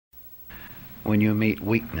when you meet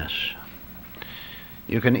weakness.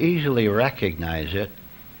 You can easily recognize it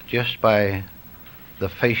just by the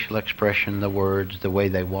facial expression, the words, the way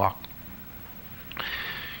they walk.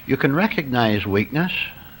 You can recognize weakness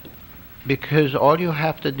because all you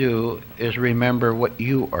have to do is remember what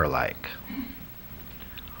you are like.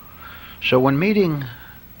 So when meeting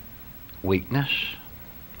weakness,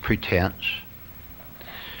 pretense,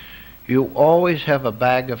 you always have a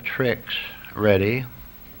bag of tricks ready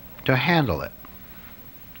to handle it.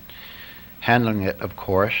 Handling it, of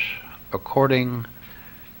course, according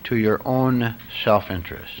to your own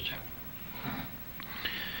self-interest.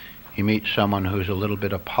 You meet someone who's a little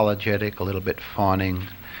bit apologetic, a little bit fawning,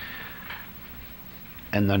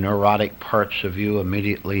 and the neurotic parts of you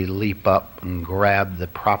immediately leap up and grab the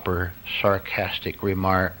proper sarcastic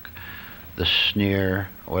remark, the sneer,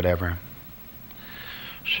 whatever.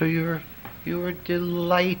 So you're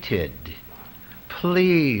delighted,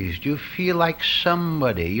 pleased, you feel like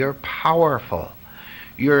somebody, you're powerful,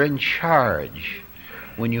 you're in charge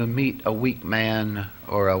when you meet a weak man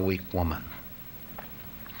or a weak woman.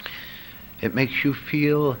 It makes you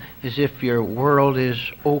feel as if your world is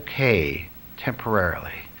okay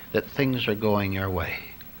temporarily, that things are going your way.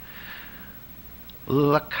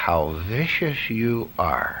 Look how vicious you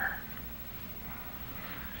are.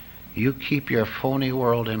 You keep your phony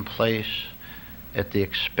world in place at the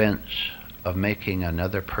expense of making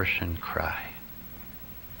another person cry,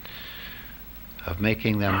 of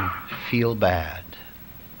making them feel bad,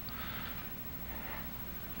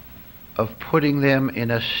 of putting them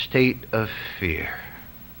in a state of fear.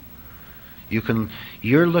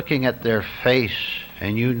 You're looking at their face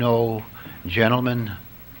and you know, gentlemen,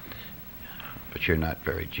 but you're not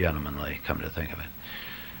very gentlemanly, come to think of it.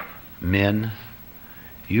 Men,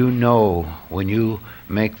 you know when you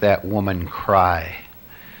make that woman cry,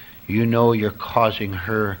 you know you're causing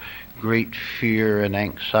her great fear and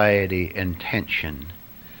anxiety and tension.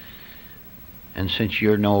 And since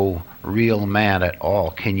you're no real man at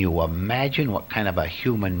all, can you imagine what kind of a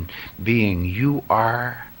human being you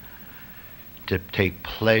are to take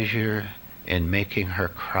pleasure in making her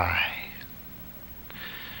cry?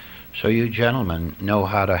 So you gentlemen know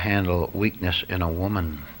how to handle weakness in a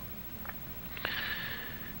woman.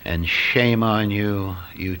 And shame on you,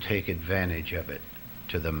 you take advantage of it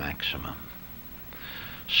to the maximum.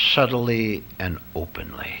 Subtly and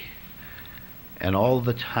openly. And all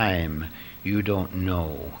the time, you don't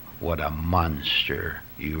know what a monster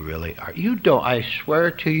you really are. You don't, I swear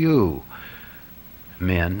to you,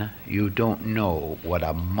 men, you don't know what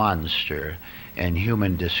a monster in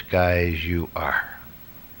human disguise you are.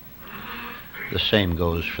 The same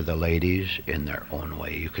goes for the ladies in their own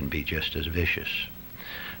way. You can be just as vicious.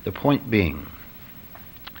 The point being,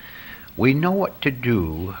 we know what to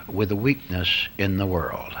do with the weakness in the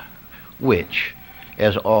world, which,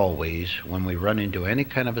 as always, when we run into any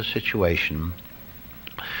kind of a situation,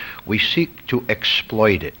 we seek to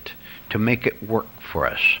exploit it, to make it work for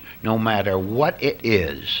us, no matter what it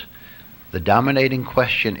is. The dominating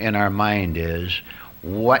question in our mind is,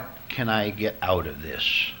 what can I get out of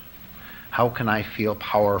this? How can I feel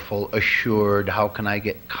powerful, assured? How can I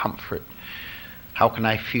get comfort? How can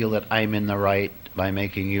I feel that I'm in the right by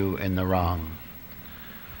making you in the wrong?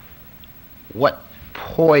 What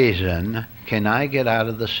poison can I get out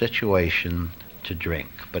of the situation to drink?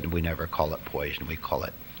 But we never call it poison. We call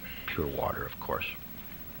it pure water, of course.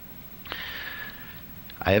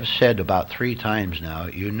 I have said about 3 times now,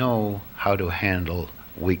 you know how to handle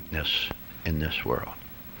weakness in this world.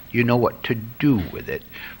 You know what to do with it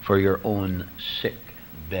for your own sick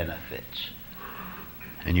benefits.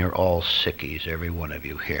 And you're all sickies, every one of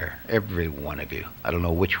you here. Every one of you. I don't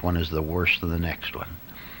know which one is the worst than the next one.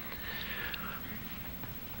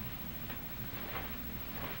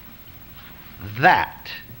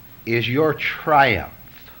 That is your triumph.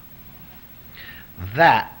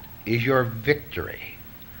 That is your victory.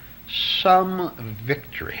 Some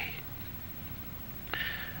victory.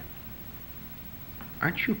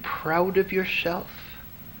 Aren't you proud of yourself?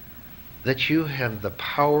 That you have the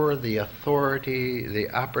power, the authority,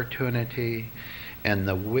 the opportunity, and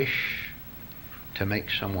the wish to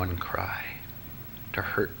make someone cry, to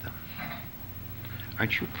hurt them.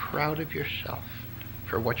 Aren't you proud of yourself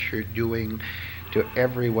for what you're doing to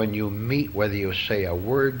everyone you meet, whether you say a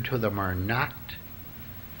word to them or not?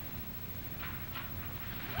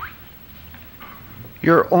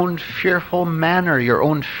 Your own fearful manner, your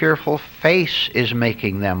own fearful face is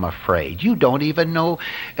making them afraid. You don't even know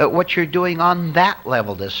what you're doing on that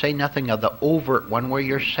level, to say nothing of the overt one where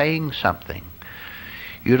you're saying something.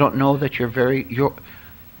 You don't know that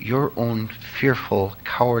your own fearful,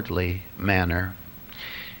 cowardly manner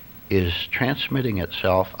is transmitting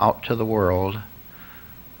itself out to the world.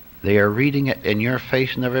 They are reading it in your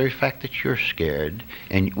face, and the very fact that you're scared,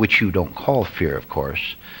 and which you don't call fear, of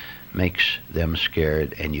course, makes them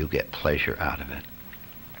scared, and you get pleasure out of it.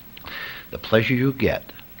 The pleasure you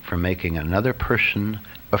get from making another person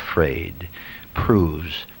afraid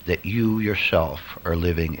proves that you yourself are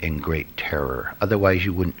living in great terror. Otherwise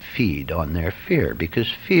you wouldn't feed on their fear, because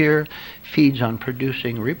fear feeds on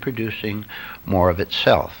reproducing more of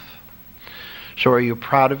itself. So are you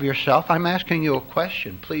proud of yourself? I'm asking you a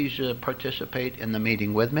question. Please participate in the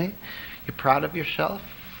meeting with me. You proud of yourself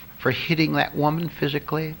for hitting that woman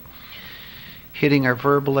physically? Hitting her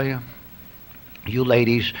verbally? You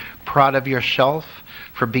ladies, proud of yourself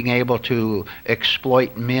for being able to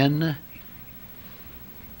exploit men?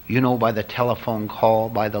 You know by the telephone call,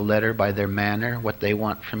 by the letter, by their manner, what they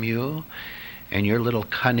want from you. And your little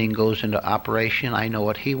cunning goes into operation. I know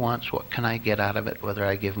what he wants. What can I get out of it, whether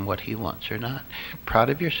I give him what he wants or not? Proud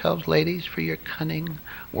of yourselves, ladies, for your cunning,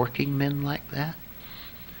 working men like that?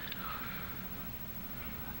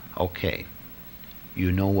 Okay.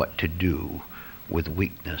 You know what to do with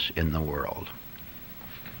weakness in the world.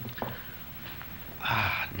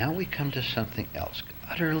 Now we come to something else,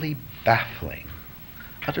 utterly baffling,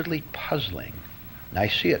 utterly puzzling. And I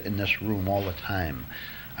see it in this room all the time.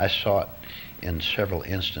 I saw it in several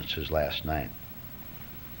instances last night.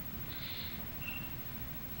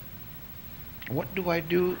 What do I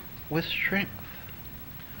do with strength?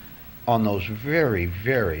 On those very,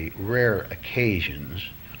 very rare occasions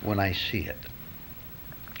when I see it.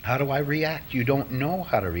 How do I react? You don't know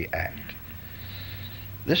how to react.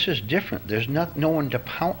 This is different. There's no one to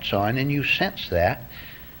pounce on, and you sense that.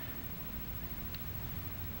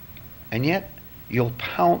 And yet, you'll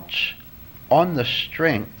pounce on the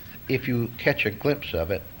strength if you catch a glimpse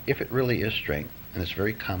of it, if it really is strength, and it's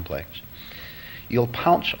very complex. You'll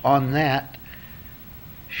pounce on that,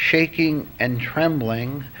 shaking and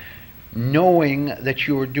trembling, knowing that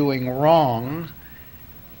you are doing wrong,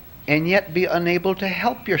 and yet be unable to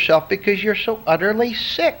help yourself because you're so utterly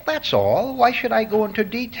sick. That's all. Why should I go into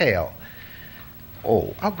detail?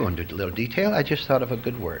 Oh, I'll go into a little detail. I just thought of a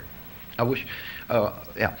good word.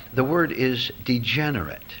 The word is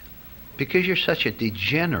degenerate. Because you're such a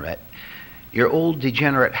degenerate, your old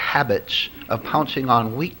degenerate habits of pouncing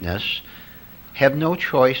on weakness have no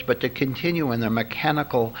choice but to continue in their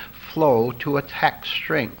mechanical flow to attack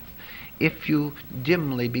strength if you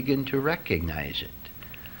dimly begin to recognize it.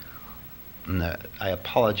 And I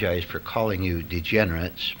apologize for calling you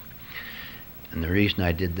degenerates, and the reason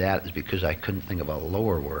I did that is because I couldn't think of a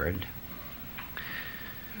lower word.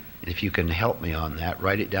 If you can help me on that,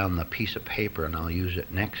 write it down on a piece of paper and I'll use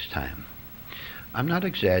it next time. I'm not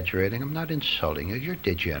exaggerating. I'm not insulting you. You're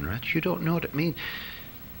degenerates. You don't know what it means.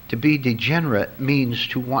 To be degenerate means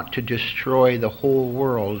to want to destroy the whole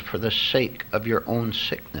world for the sake of your own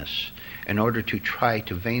sickness in order to try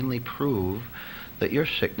to vainly prove that your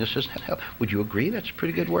sickness isn't health. Would you agree that's a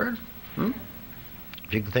pretty good word?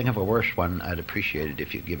 If you can think of a worse one, I'd appreciate it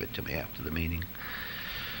if you give it to me after the meeting.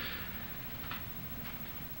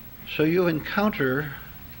 So you encounter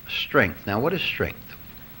strength. Now, what is strength?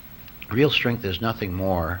 Real strength is nothing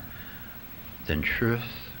more than truth,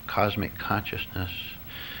 cosmic consciousness.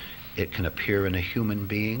 It can appear in a human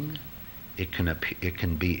being. It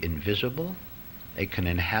can be invisible. It can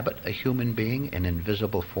inhabit a human being in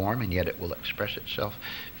invisible form, and yet it will express itself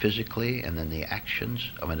physically and in the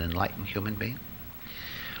actions of an enlightened human being.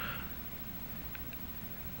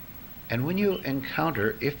 And when you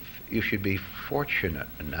encounter, if you should be fortunate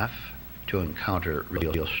enough to encounter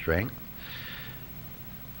real strength,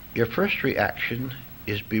 your first reaction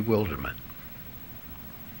is bewilderment.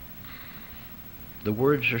 The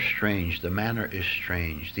words are strange, the manner is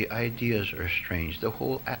strange, the ideas are strange, the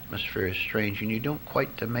whole atmosphere is strange, and you don't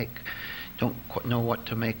know what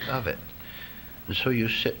to make of it. And so you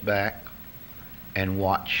sit back and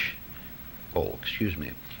watch,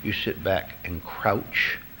 you sit back and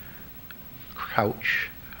crouch,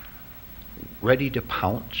 ready to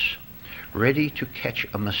pounce, ready to catch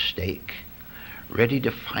a mistake, ready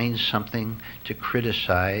to find something to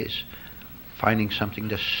criticize, finding something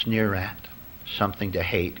to sneer at, something to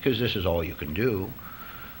hate, because this is all you can do.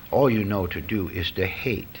 All you know to do is to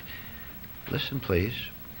hate. Listen, please.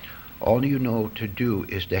 All you know to do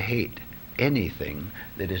is to hate anything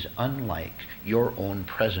that is unlike your own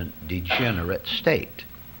present degenerate state.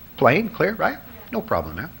 Plain, clear, right? No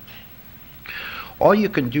problem there. All you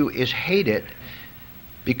can do is hate it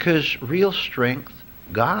because real strength,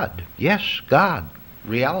 God, yes, God,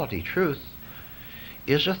 reality, truth,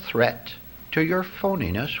 is a threat to your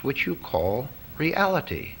phoniness, which you call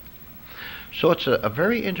reality. So it's a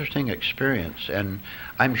very interesting experience, and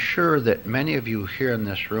I'm sure that many of you here in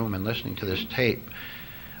this room and listening to this tape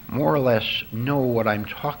more or less know what I'm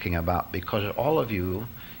talking about, because all of you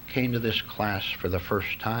came to this class for the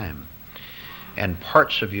first time. And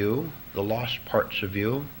parts of you, the lost parts of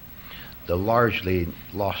you, the largely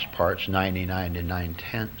lost parts, 99 to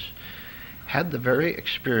 9/10, had the very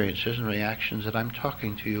experiences and reactions that I'm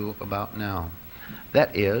talking to you about now.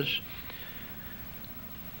 That is,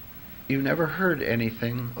 you never heard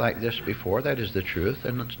anything like this before. That is the truth,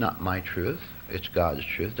 and it's not my truth. It's God's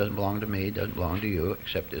truth. It doesn't belong to me, it doesn't belong to you,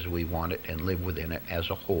 except as we want it and live within it as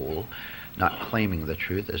a whole, not claiming the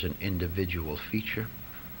truth as an individual feature.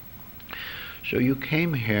 So you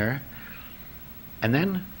came here, and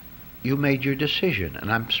then you made your decision.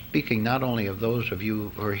 And I'm speaking not only of those of you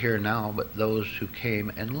who are here now, but those who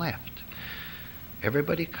came and left.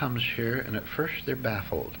 Everybody comes here, and at first they're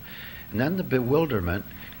baffled. And then the bewilderment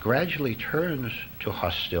gradually turns to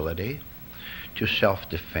hostility, to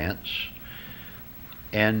self-defense,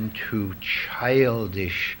 and to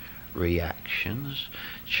childish reactions,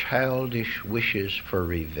 childish wishes for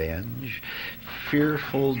revenge,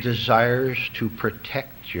 fearful desires to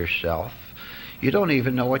protect yourself. You don't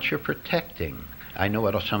even know what you're protecting. I know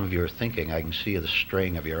what some of you are thinking. I can see the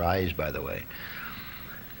straying of your eyes, by the way.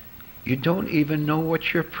 You don't even know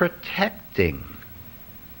what you're protecting.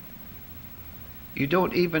 You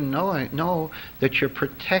don't even know that you're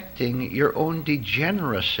protecting your own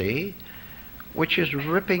degeneracy, which is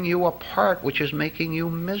ripping you apart, which is making you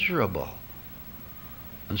miserable.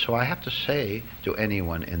 And so I have to say to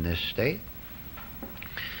anyone in this state,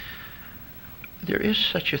 there is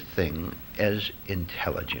such a thing as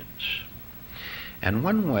intelligence. And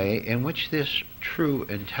one way in which this true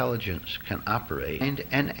intelligence can operate, and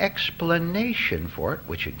an explanation for it,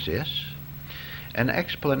 which exists, an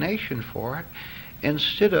explanation for it,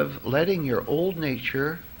 instead of letting your old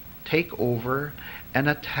nature take over and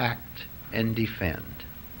attack and defend.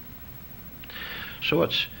 So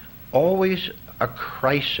it's always a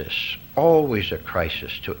crisis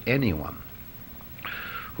to anyone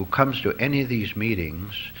who comes to any of these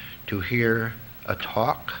meetings to hear a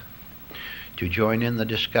talk, to join in the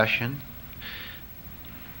discussion,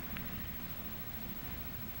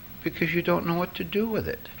 because you don't know what to do with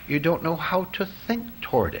it. You don't know how to think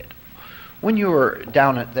toward it. When you were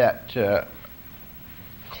down at that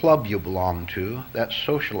club you belong to, that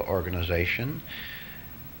social organization,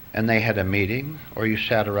 and they had a meeting, or you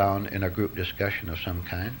sat around in a group discussion of some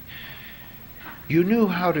kind, you knew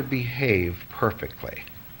how to behave perfectly.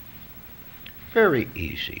 Very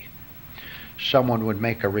easy. Someone would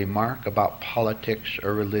make a remark about politics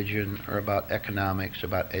or religion or about economics,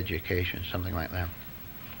 about education, something like that.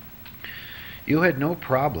 You had no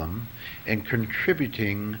problem in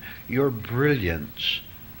contributing your brilliance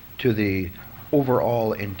to the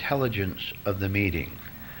overall intelligence of the meeting.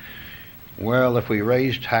 Well, if we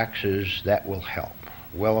raise taxes, that will help.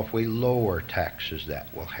 Well, if we lower taxes,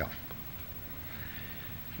 that will help.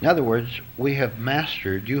 In other words, you have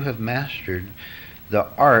mastered the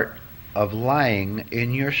art of lying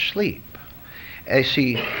in your sleep. I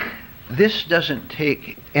see, this doesn't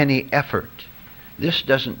take any effort. This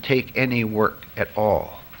doesn't take any work at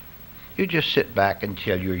all. You just sit back and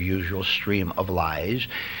tell your usual stream of lies,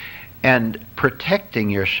 and protecting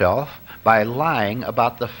yourself by lying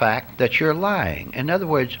about the fact that you're lying. In other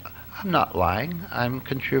words, I'm not lying. I'm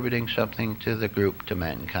contributing something to the group, to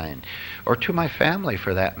mankind, or to my family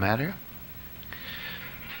for that matter.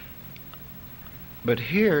 But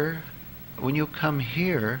here, when you come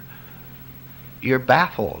here, you're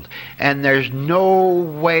baffled, and there's no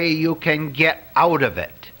way you can get out of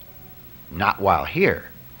it. Not while here.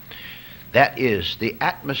 That is, the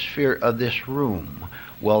atmosphere of this room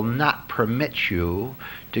will not permit you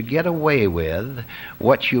to get away with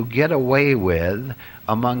what you get away with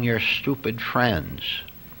among your stupid friends,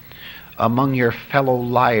 among your fellow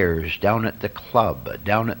liars down at the club,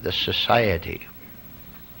 down at the society.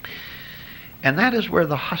 And that is where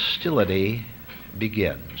the hostility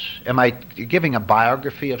begins. Am I giving a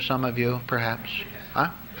biography of some of you, perhaps?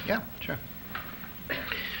 Huh? Yeah, sure.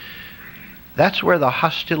 That's where the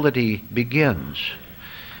hostility begins.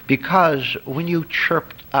 Because when you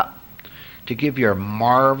chirped up to give your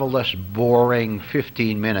marvelous, boring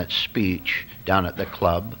 15-minute speech down at the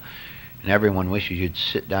club, and everyone wishes you'd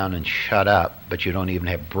sit down and shut up, but you don't even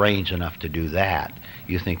have brains enough to do that.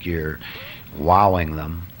 You think you're wowing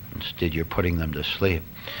them. Instead, you're putting them to sleep.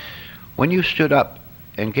 When you stood up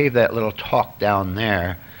and gave that little talk down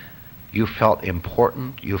there, you felt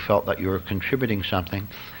important. You felt that you were contributing something.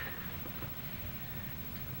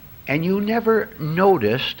 And you never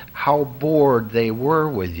noticed how bored they were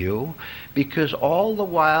with you, because all the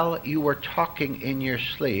while you were talking in your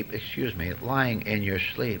sleep, lying in your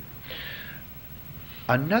sleep,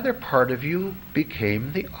 another part of you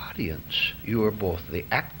became the audience. You were both the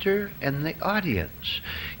actor and the audience.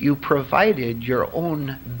 You provided your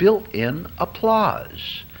own built-in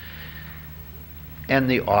applause. And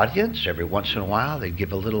the audience, every once in a while, they'd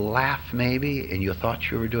give a little laugh maybe, and you thought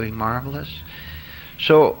you were doing marvelous.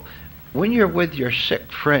 So when you're with your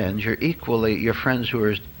sick friends, your friends who are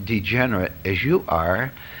as degenerate as you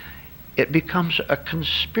are, it becomes a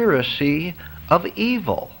conspiracy of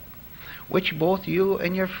evil, which both you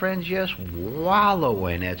and your friends just wallow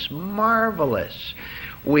in. It's marvelous.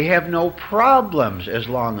 We have no problems as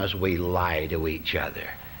long as we lie to each other.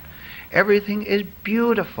 Everything is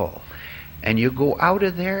beautiful. And you go out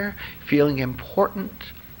of there feeling important.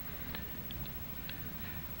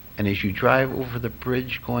 And as you drive over the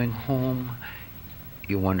bridge going home,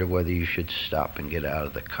 you wonder whether you should stop and get out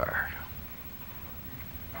of the car.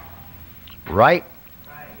 Right?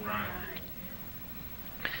 Right.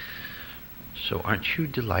 So aren't you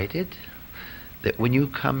delighted that when you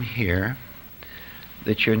come here,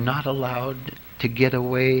 that you're not allowed to get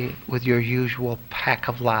away with your usual pack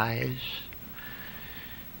of lies,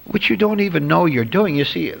 which you don't even know you're doing? You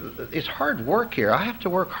see, it's hard work here. I have to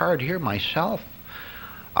work hard here myself.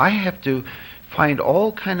 I have to find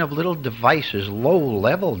all kind of little devices,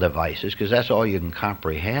 low-level devices, because that's all you can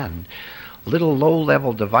comprehend, little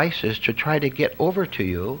low-level devices to try to get over to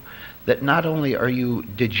you that not only are you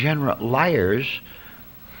degenerate liars,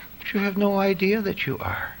 but you have no idea that you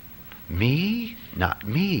are. Me? Not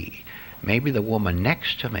me. Maybe the woman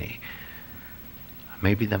next to me.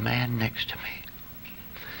 Maybe the man next to me.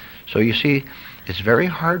 So you see, it's very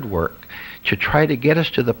hard work to try to get us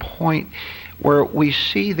to the point where we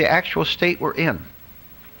see the actual state we're in.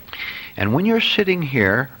 And when you're sitting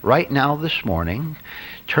here right now this morning,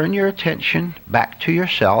 turn your attention back to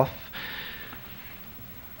yourself,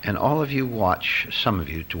 and all of you watch, some of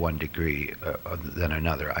you to one degree than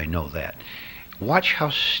another, I know that. Watch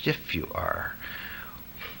how stiff you are.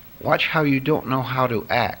 Watch how you don't know how to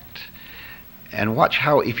act. And watch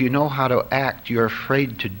how, if you know how to act, you're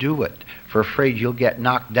afraid to do it, for afraid you'll get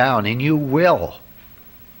knocked down, and you will.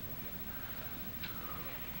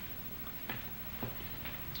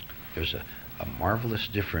 There's a marvelous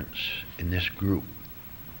difference in this group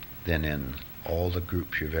than in all the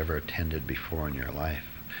groups you've ever attended before in your life,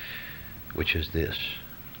 which is this.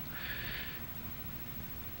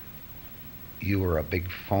 You are a big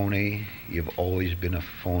phony. You've always been a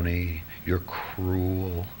phony. You're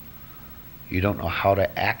cruel. You don't know how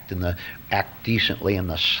to act decently in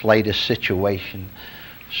the slightest situation.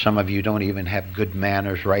 Some of you don't even have good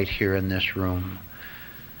manners right here in this room.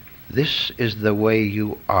 This is the way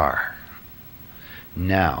you are.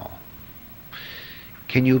 Now,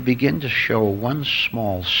 can you begin to show one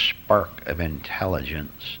small spark of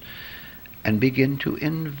intelligence and begin to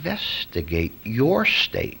investigate your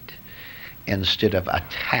state instead of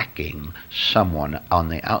attacking someone on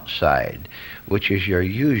the outside, which is your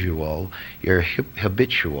usual, your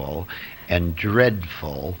habitual and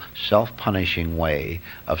dreadful self-punishing way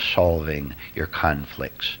of solving your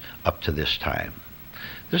conflicts up to this time?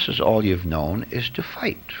 This is all you've known, is to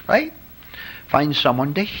fight, right? Find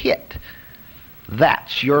someone to hit.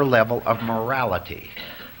 That's your level of morality.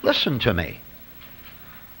 Listen to me.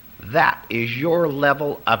 That is your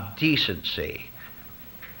level of decency.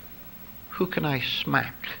 Who can I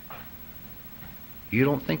smack? You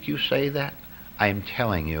don't think you say that? I am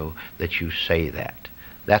telling you that you say that.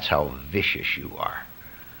 That's how vicious you are.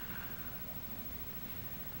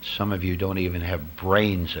 Some of you don't even have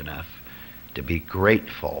brains enough to be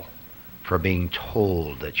grateful for being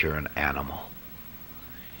told that you're an animal.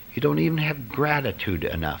 You don't even have gratitude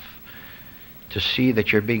enough to see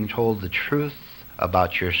that you're being told the truth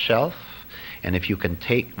about yourself, and if you can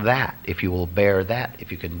take that, if you will bear that,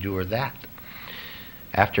 if you can endure that,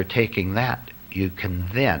 after taking that, you can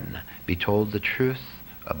then be told the truth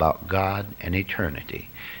about God and eternity,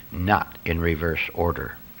 not in reverse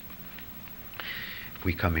order. If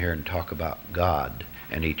we come here and talk about God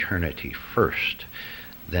and eternity first,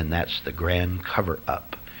 then that's the grand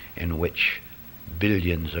cover-up in which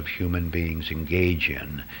billions of human beings engage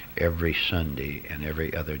in every Sunday and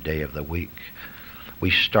every other day of the week.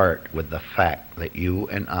 We start with the fact that you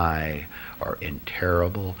and I are in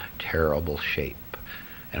terrible, terrible shape,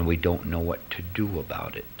 and we don't know what to do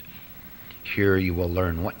about it. Here you will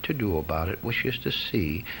learn what to do about it, which is to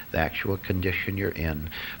see the actual condition you're in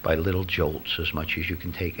by little jolts, as much as you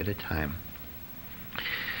can take at a time.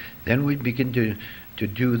 Then we begin to to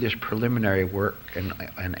do this preliminary work and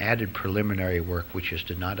an added preliminary work, which is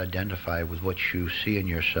to not identify with what you see in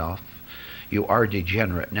yourself. You are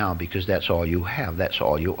degenerate now because that's all you have. That's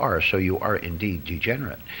all you are. So you are indeed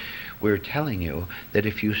degenerate. We're telling you that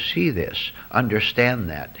if you see this, understand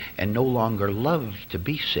that, and no longer love to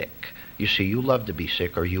be sick. You see, you love to be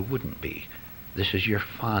sick or you wouldn't be. This is your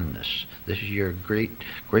fondness. This is your great,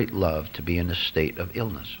 great love to be in a state of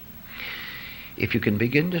illness. If you can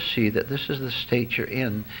begin to see that this is the state you're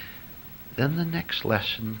in, then the next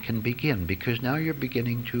lesson can begin, because now you're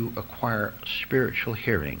beginning to acquire spiritual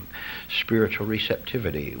hearing, spiritual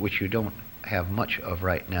receptivity, which you don't have much of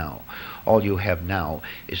right now. All you have now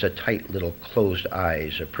is a tight little closed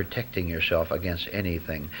eyes of protecting yourself against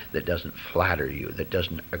anything that doesn't flatter you, that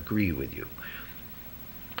doesn't agree with you.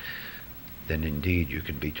 Then indeed you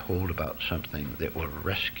can be told about something that will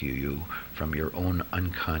rescue you from your own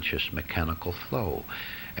unconscious mechanical flow.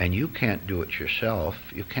 And you can't do it yourself.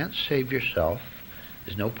 You can't save yourself.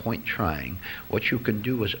 There's no point trying. What you can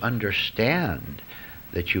do is understand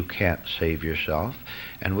that you can't save yourself.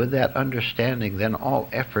 And with that understanding, then all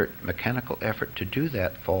effort, mechanical effort to do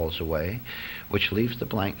that falls away, which leaves the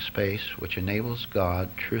blank space, which enables God,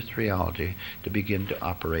 truth, reality, to begin to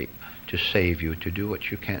operate, to save you, to do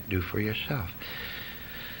what you can't do for yourself.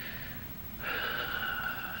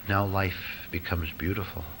 Now life becomes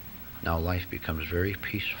beautiful. Now life becomes very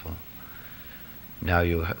peaceful. Now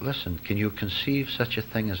listen, can you conceive such a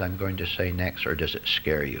thing as I'm going to say next, or does it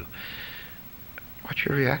scare you? What's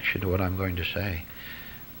your reaction to what I'm going to say?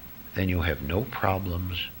 Then you have no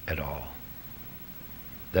problems at all.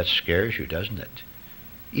 That scares you, doesn't it?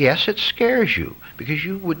 Yes, it scares you, because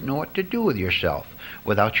you wouldn't know what to do with yourself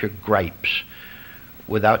without your gripes,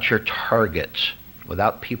 without your targets,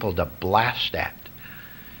 without people to blast at.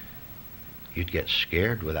 You'd get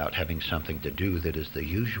scared without having something to do that is the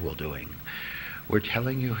usual doing. We're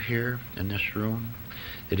telling you here in this room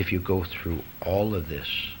that if you go through all of this,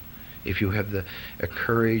 if you have the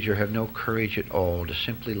courage or have no courage at all to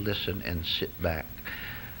simply listen and sit back,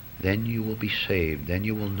 then you will be saved. Then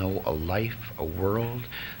you will know a life, a world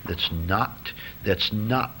that's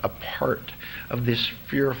not a part of this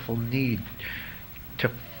fearful need to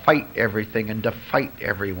fight everything and to fight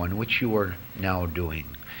everyone, which you are now doing.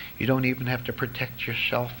 You don't even have to protect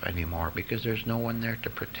yourself anymore because there's no one there to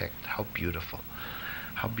protect. How beautiful.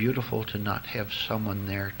 How beautiful to not have someone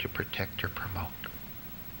there to protect or promote.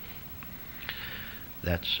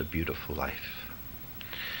 That's a beautiful life.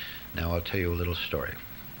 Now I'll tell you a little story.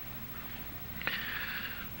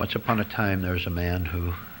 Once upon a time there was a man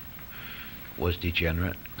who was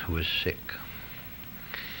degenerate, who was sick.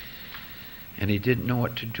 And he didn't know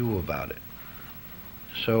what to do about it.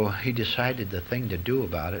 So he decided the thing to do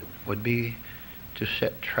about it would be to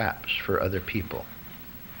set traps for other people.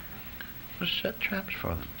 Just set traps for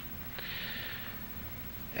them.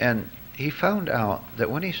 And he found out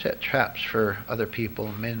that when he set traps for other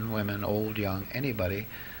people, men, women, old, young, anybody,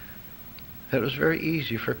 that it was very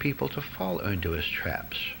easy for people to fall into his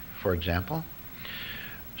traps. For example,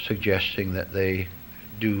 suggesting that they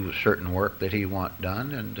do certain work that he want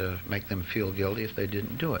done and make them feel guilty if they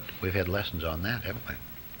didn't do it. We've had lessons on that, haven't we?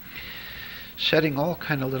 Setting all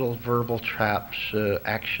kind of little verbal traps,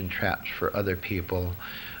 action traps for other people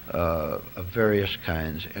of various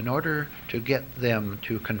kinds in order to get them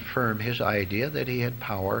to confirm his idea that he had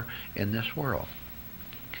power in this world.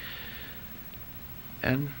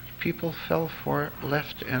 And people fell for it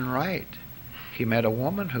left and right. He met a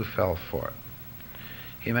woman who fell for it.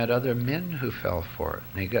 He met other men who fell for it.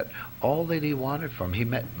 And he got all that he wanted from it. He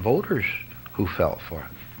met voters who fell for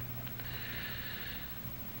it.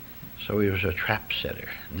 So he was a trap setter,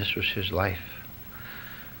 and this was his life.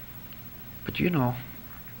 But you know,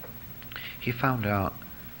 he found out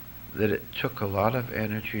that it took a lot of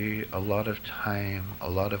energy, a lot of time, a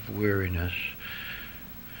lot of weariness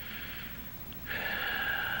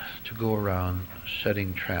to go around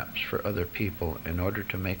setting traps for other people in order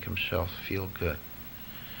to make himself feel good.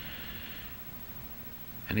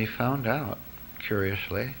 And he found out,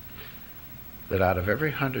 curiously, that out of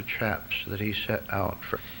every 100 traps that he set out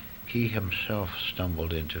for, he himself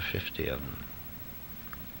stumbled into 50 of them.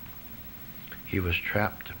 He was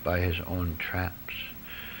trapped by his own traps.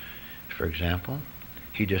 For example,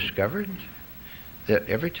 he discovered that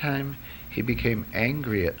every time he became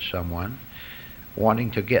angry at someone,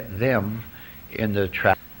 wanting to get them in the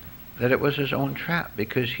trap, that it was his own trap,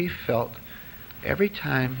 because he felt every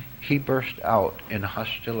time he burst out in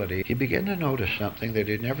hostility, he began to notice something that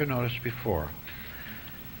he'd never noticed before.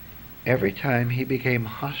 Every time he became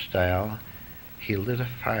hostile, he lit a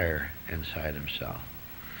fire inside himself.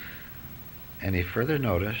 And he further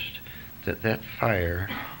noticed that that fire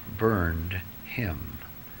burned him,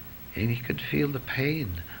 and he could feel the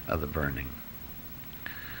pain of the burning.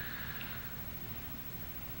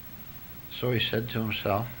 So he said to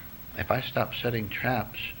himself, if I stop setting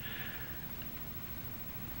traps,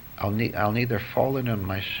 I'll neither fall in on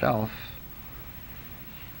myself,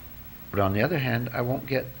 but on the other hand, I won't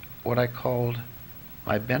get what I called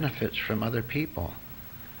my benefits from other people.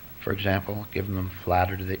 For example, giving them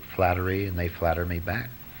flattery and they flatter me back.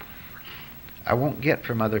 I won't get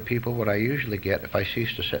from other people what I usually get if I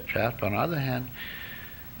cease to set traps. On the other hand,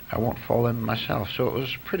 I won't fall in myself. So it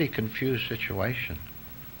was a pretty confused situation.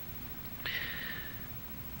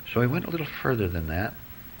 So he went a little further than that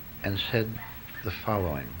and said the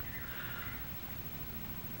following.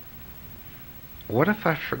 What if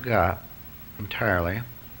I forgot entirely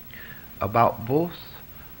about both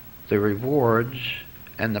the rewards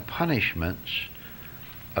and the punishments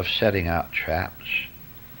of setting out traps?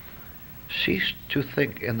 Cease to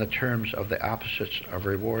think in the terms of the opposites of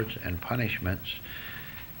rewards and punishments,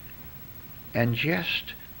 and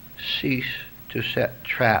just cease to set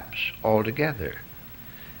traps altogether,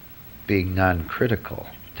 being non-critical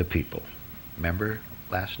to people. Remember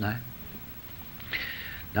last night?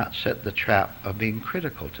 Not set the trap of being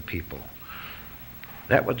critical to people.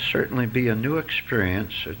 That would certainly be a new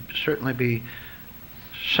experience. It would certainly be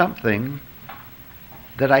something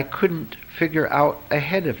that I couldn't figure out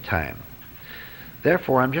ahead of time.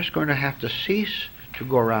 Therefore, I'm just going to have to cease to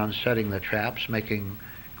go around setting the traps, making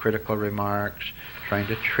critical remarks, trying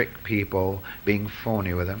to trick people, being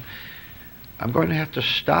phony with them. I'm going to have to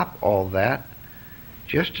stop all that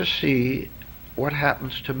just to see what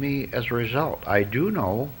happens to me as a result. I do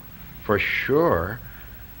know for sure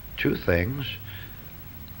two things: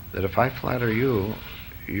 that if I flatter you,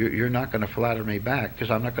 you're not going to flatter me back,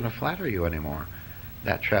 because I'm not going to flatter you anymore.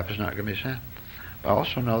 That trap is not going to be set. I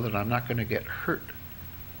also know that I'm not going to get hurt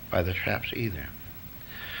by the traps either.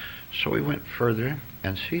 So he went further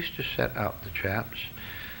and ceased to set out the traps,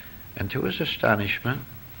 and to his astonishment,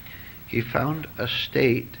 he found a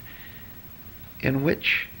state in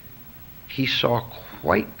which he saw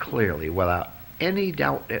quite clearly, without any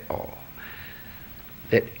doubt at all,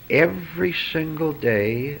 that every single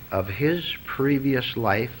day of his previous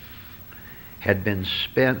life had been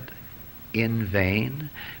spent in vain,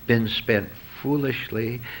 been spent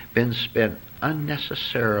foolishly, been spent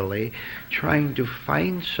unnecessarily trying to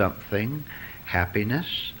find something,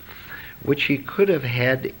 happiness, which he could have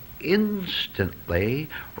had instantly,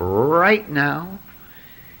 right now,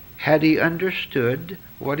 had he understood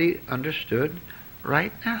what he understood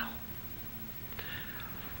right now.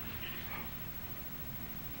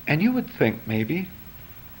 And you would think maybe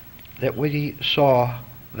that when he saw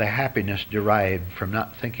the happiness derived from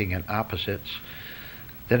not thinking in opposites,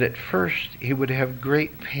 that at first he would have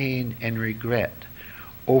great pain and regret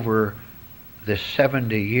over the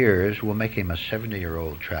 70 years. We'll make him a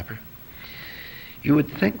 70-year-old trapper. You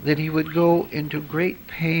would think that he would go into great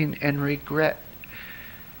pain and regret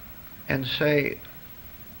and say,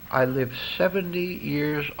 I lived 70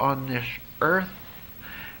 years on this earth,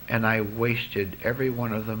 and I wasted every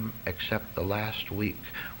one of them except the last week,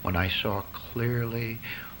 when I saw clearly,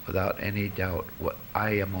 without any doubt, what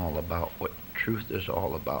I am all about, what truth is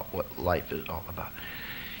all about, what life is all about.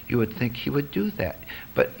 You would think he would do that.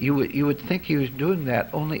 But you would think he was doing that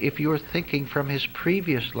only if you were thinking from his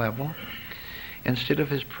previous level instead of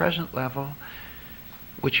his present level,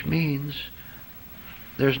 which means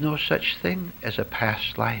there's no such thing as a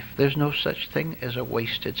past life. There's no such thing as a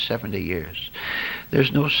wasted 70 years.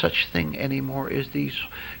 There's no such thing anymore as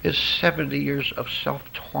 70 years of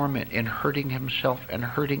self-torment in hurting himself and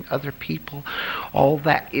hurting other people. All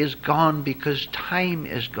that is gone because time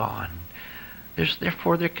is gone.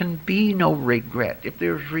 Therefore, there can be no regret. If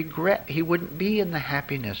there's regret, he wouldn't be in the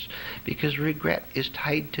happiness, because regret is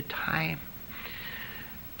tied to time,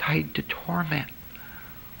 tied to torment.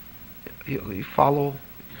 You follow?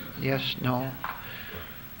 Yes, no?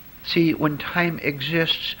 See, when time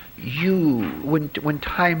exists, when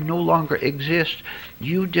time no longer exists,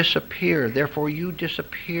 you disappear. Therefore, you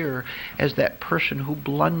disappear as that person who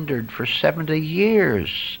blundered for 70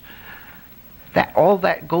 years. All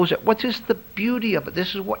that goes at what is the beauty of it?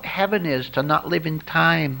 This is what heaven is, to not live in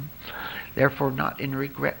time. Therefore, not in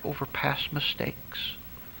regret over past mistakes.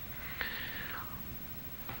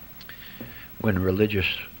 When religious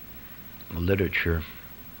literature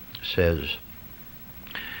says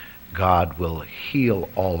God will heal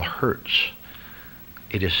all hurts,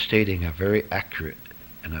 it is stating a very accurate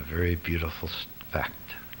and a very beautiful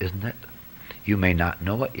fact, isn't it? You may not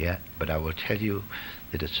know it yet, but I will tell you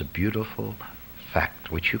that it's a beautiful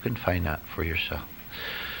fact which you can find out for yourself.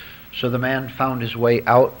 So the man found his way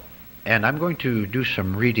out, and I'm going to do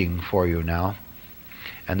some reading for you now,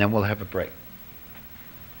 and then we'll have a break.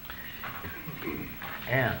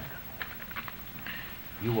 And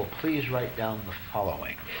you will please write down the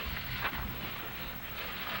following.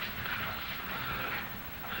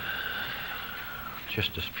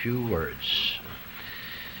 Just a few words.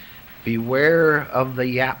 Beware of the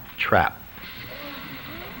yap trap.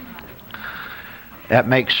 That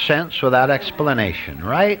makes sense without explanation,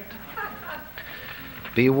 right?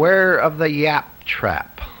 Beware of the yap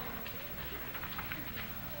trap.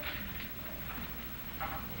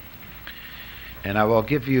 And I will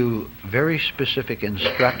give you very specific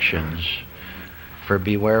instructions for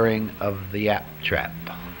bewaring of the yap trap.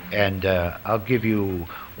 And I'll give you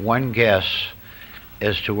one guess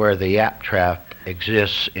as to where the yap trap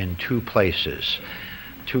exists in two places.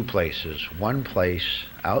 Two places. One place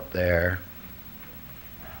out there,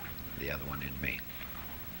 the other one in me.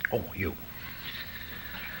 Oh, you.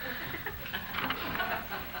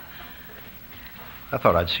 I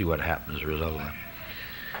thought I'd see what happens as a result of that.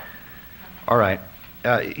 All right.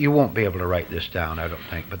 You won't be able to write this down, I don't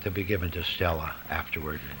think, but they'll be given to Stella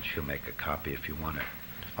afterward, and she'll make a copy if you want it.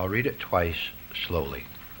 I'll read it twice, slowly.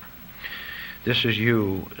 This is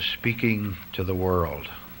you speaking to the world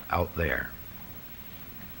out there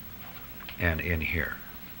and in here.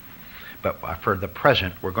 But for the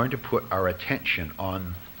present, we're going to put our attention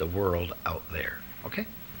on the world out there, okay?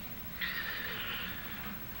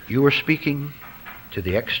 You are speaking to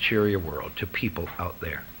the exterior world, to people out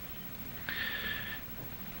there.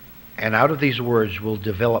 And out of these words will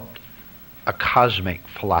develop a cosmic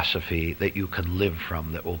philosophy that you can live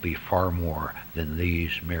from that will be far more than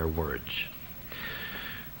these mere words.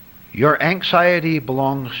 Your anxiety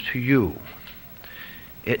belongs to you.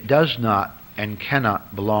 It does not and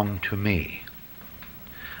cannot belong to me.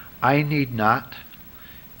 I need not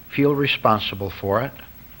feel responsible for it.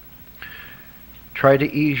 Try to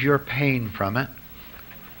ease your pain from it.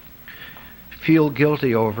 Feel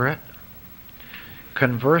guilty over it.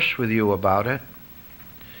 Converse with you about it.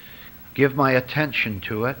 Give my attention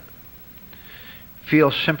to it.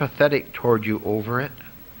 Feel sympathetic toward you over it.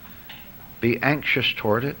 Be anxious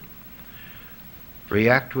toward it.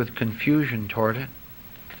 React with confusion toward it.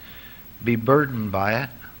 Be burdened by it.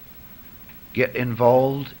 Get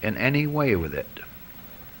involved in any way with it.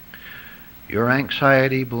 Your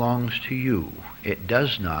anxiety belongs to you. It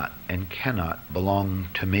does not and cannot belong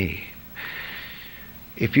to me.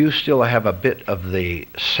 If you still have a bit of the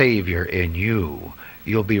Savior in you,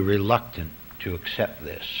 you'll be reluctant to accept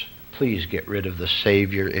this. Please get rid of the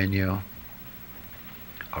Savior in you.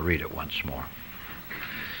 I'll read it once more.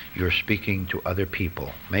 You're speaking to other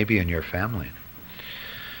people, maybe in your family.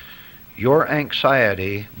 Your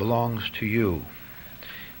anxiety belongs to you.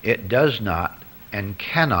 It does not and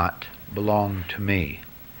cannot belong to me.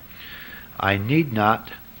 I need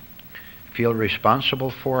not feel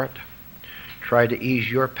responsible for it. Try to ease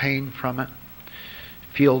your pain from it.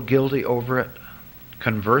 Feel guilty over it.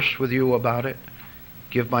 Converse with you about it.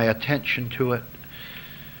 Give my attention to it.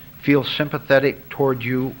 Feel sympathetic toward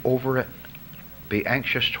you over it. Be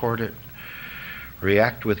anxious toward it.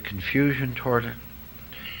 React with confusion toward it.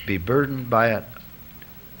 Be burdened by it.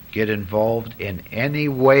 Get involved in any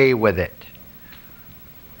way with it.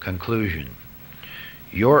 Conclusion.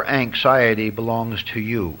 Your anxiety belongs to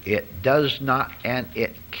you. It does not and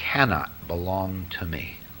it cannot belong to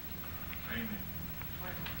me.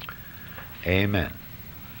 Amen.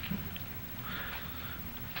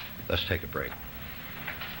 Let's take a break,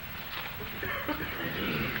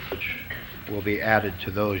 which will be added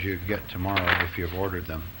to those you get tomorrow if you've ordered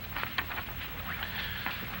them.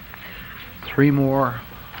 3 more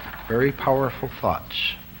very powerful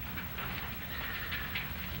thoughts.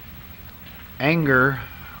 Anger,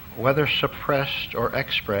 whether suppressed or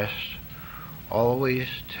expressed, always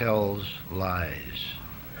tells lies.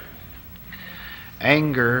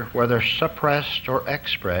 Anger, whether suppressed or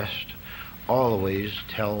expressed, always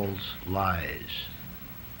tells lies.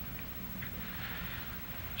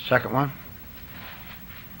 Second one,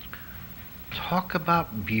 talk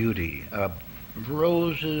about beauty.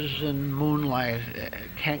 Roses and moonlight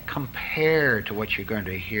can't compare to what you're going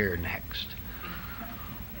to hear next.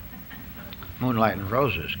 Moonlight and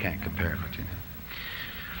roses can't compare.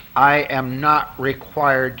 I am not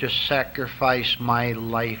required to sacrifice my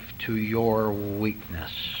life to your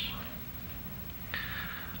weakness.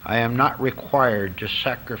 I am not required to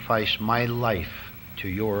sacrifice my life to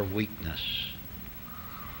your weakness.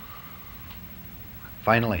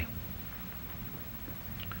 Finally,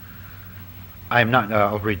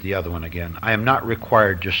 I'll read the other one again. I am not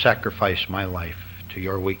required to sacrifice my life to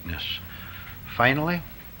your weakness. Finally,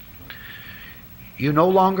 You no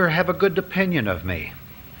longer have a good opinion of me.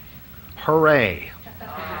 Hooray.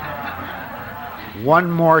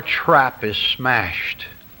 One more trap is smashed.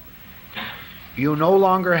 You no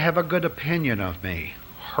longer have a good opinion of me.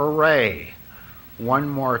 Hooray. One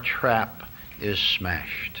more trap is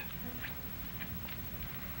smashed.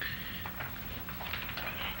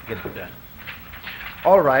 Get it done.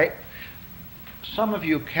 All right. Some of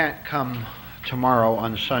you can't come tomorrow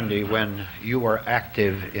on Sunday when you are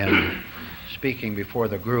active in speaking before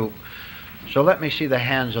the group. So let me see the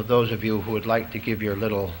hands of those of you who would like to give your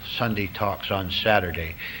little Sunday talks on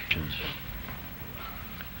Saturday.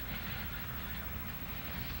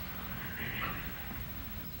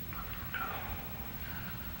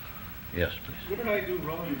 Yes, please. What did I do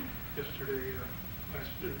wrong yesterday,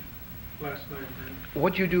 last night?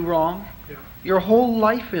 What'd you do wrong? Yeah. Your whole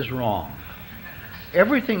life is wrong.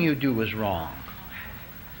 Everything you do is wrong.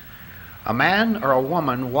 A man or a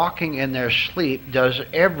woman walking in their sleep does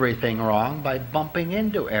everything wrong by bumping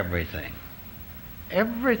into everything.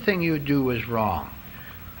 Everything you do is wrong.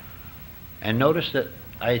 And notice that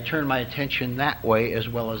I turned my attention that way as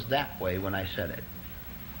well as that way when I said it.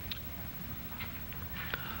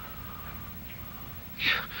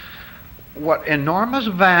 What enormous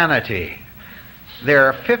vanity. There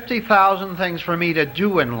are 50,000 things for me to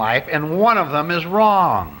do in life, and one of them is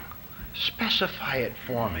wrong. Specify it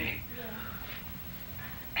for me.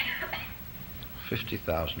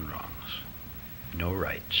 50,000 wrongs. No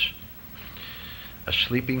rights. A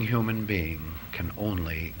sleeping human being can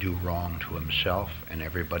only do wrong to himself and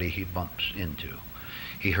everybody he bumps into.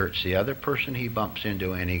 He hurts the other person he bumps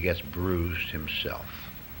into, and he gets bruised himself.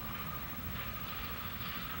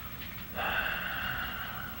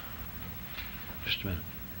 Just a minute.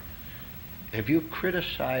 Have you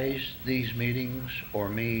criticized these meetings or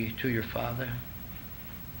me to your father?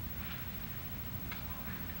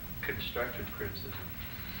 Constructive criticism.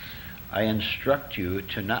 I instruct you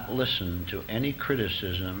to not listen to any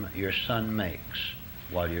criticism your son makes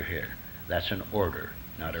while you're here. That's an order,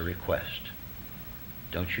 not a request.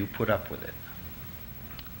 Don't you put up with it.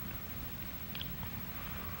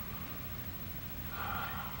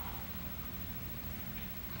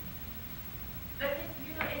 But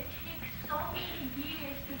it takes so many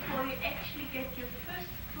years before you actually get your first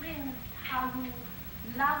glimpse how you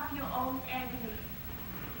love your own agony.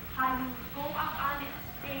 How you go up on that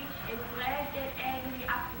stage and drag that agony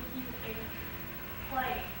up with you and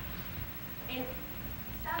play. And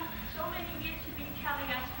so many years you've been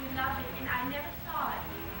telling us we love it, and I never saw it.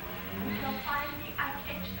 Until finally I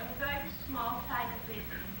catch a very small side of it,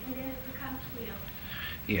 and then it becomes real.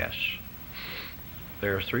 Yes.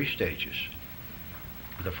 There are 3 stages.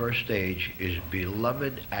 The first stage is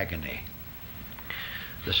beloved agony.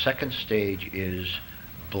 The second stage is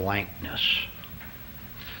blankness.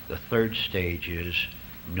 The third stage is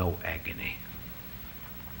no agony.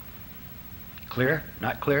 Clear?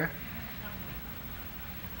 Not clear?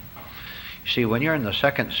 See, when you're in the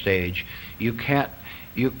second stage, you can't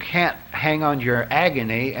hang on to your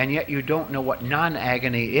agony, and yet you don't know what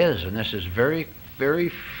non-agony is, and this is very, very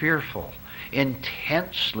fearful,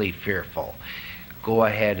 intensely fearful. Go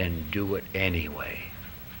ahead and do it anyway.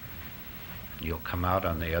 You'll come out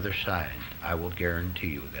on the other side. I will guarantee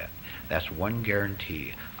you that. That's one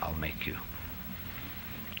guarantee I'll make you.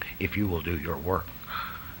 If you will do your work.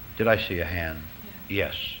 Did I see a hand?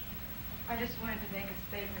 Yes. I just wanted to make a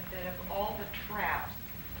statement that of all the traps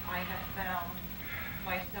I have found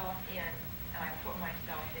myself in, and I put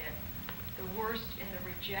myself in, the worst in the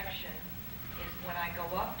rejection is when I go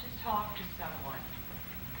up to talk to someone,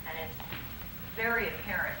 and it's very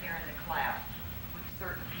apparent here in the class with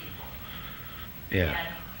certain people. Yeah.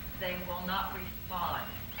 And they will not respond.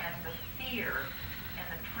 And the fear and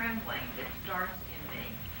the trembling that starts in me.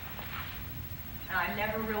 And I'm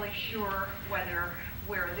never really sure where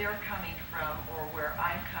they're coming from or where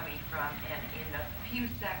I'm coming from. And in a few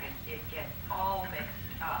seconds, it gets all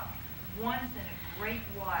mixed up. Once in a great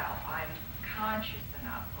while, I'm conscious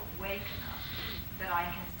enough, awake enough, that I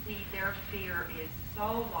can see their fear is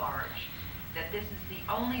so large that this is the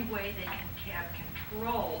only way they can have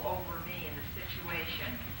control over me in the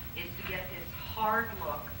situation, is to get this hard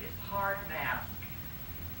look, this hard mask,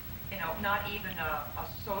 not even a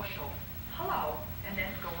social hello, and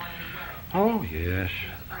then go on your way. Oh, yes.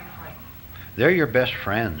 It's very frightening. They're your best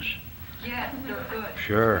friends. Yes, they're good.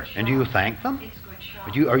 Sure. And do you thank them? It's good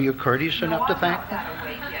shot. Are you courteous enough to thank them? No,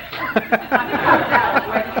 I'm not that awake yet. I'm not that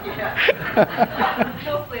awake yet.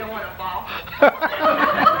 Mostly I want to ball.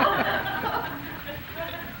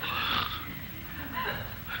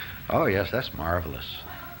 Oh, yes, that's marvelous.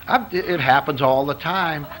 It happens all the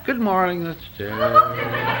time. Good morning, Mr.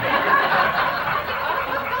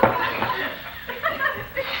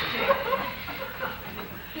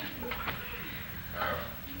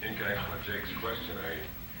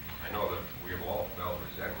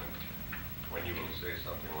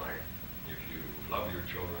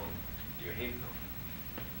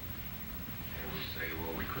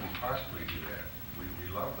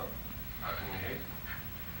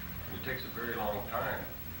 it takes a very long time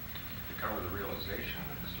to come to the realization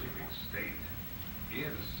that the sleeping state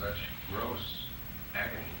is such gross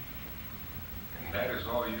agony. And that is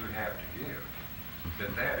all you have to give.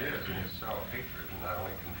 That is in itself hatred, and not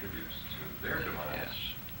only contributes to their demise, Yes.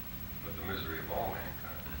 but the misery of all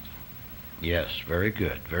mankind. Yes, very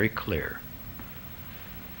good, very clear.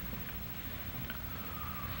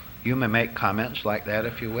 You may make comments like that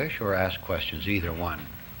if you wish, or ask questions, either one.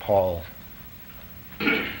 Paul.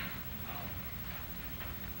 It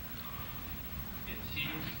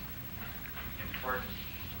seems important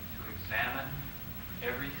to examine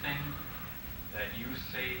everything that you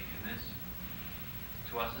say in this,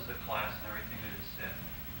 to us as a class, and everything that is said.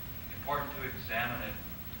 Important to examine it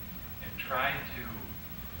and try to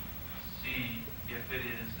see if it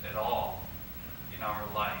is at all in our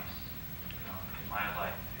lives, in my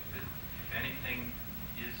life, if anything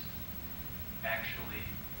is actually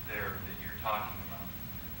there that you're talking about.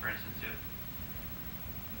 For instance,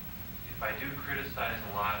 if I do criticize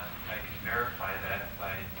a lot, I can verify that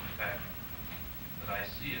by the fact that I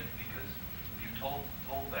see it because you told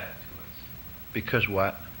that to us. Because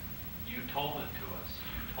what? You told it to us.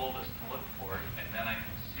 You told us to look for it, and then I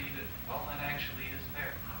can see that, well, that actually is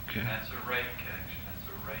there. Okay. And that's a right connection. That's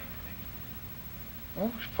a right thing.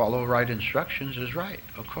 Well, follow right instructions is right,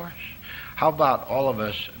 of course. How about all of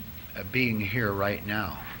us being here right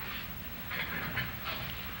now?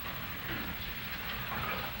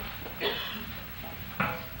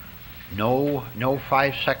 No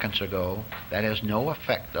 5 seconds ago. That has no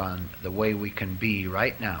effect on the way we can be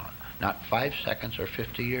right now. Not 5 seconds or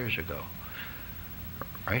 50 years ago.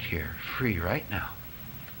 Right here, free right now.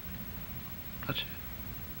 That's it.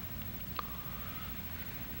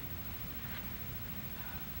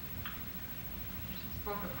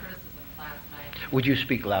 Spoke of criticism last night. Would you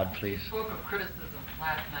speak loud, please? Spoke of criticism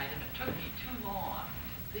last night, and it took me too long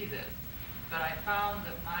to see this, but I found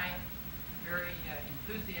that my very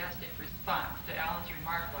enthusiastic response to Alan's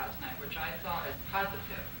remark last night, which I saw as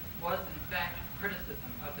positive, was in fact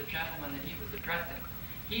criticism of the gentleman that he was addressing.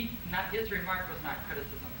 His remark was not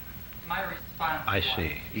criticism. My response I was.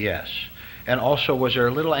 see, yes. And also, was there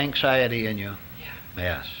a little anxiety in you? Yeah.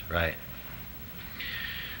 Yes, right.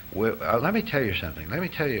 Well, let me tell you something. Let me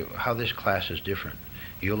tell you how this class is different.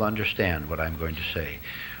 You'll understand what I'm going to say.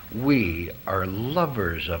 We are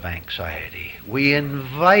lovers of anxiety. We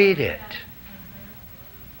invite it.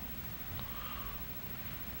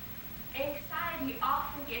 Anxiety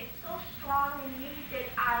often gets so strong in me that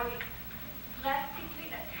I practically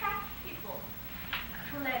attack people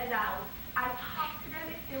to let it out. I talk to them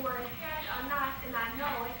if they were ahead or not, and I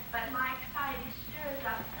know it, but my anxiety stirs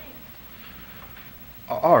up things.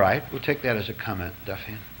 All right, we'll take that as a comment,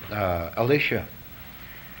 Duffy. Alicia.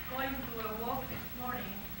 Going to a walk this morning,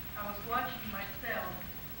 I was watching myself,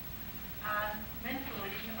 and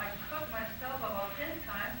mentally I caught myself about 10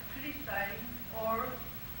 times criticizing or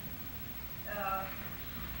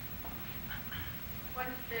what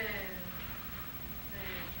is the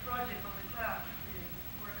project of the class, the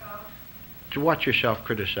workout? To watch yourself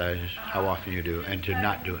criticize how often you do, and to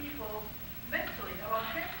not do it. People mentally about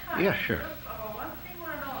 10 times. Yeah, sure. Just about one thing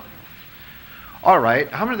or another. All right,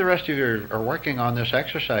 how many of the rest of you are working on this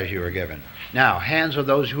exercise you were given? Now, hands of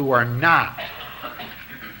those who are not.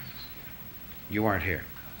 You weren't here.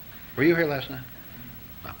 Were you here last night?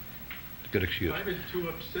 No. Good excuse. I've been too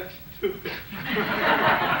upset to do it.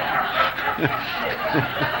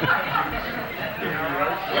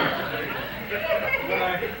 When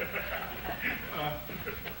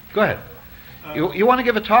Go ahead. You want to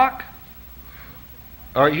give a talk?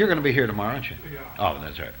 Or you're going to be here tomorrow, aren't you? Yeah. Oh,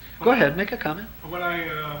 that's right. Go ahead, make a comment. when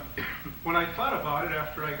I thought about it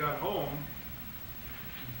after I got home,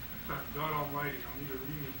 I thought, God Almighty, I'll need to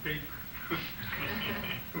read the paper.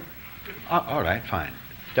 All right, fine.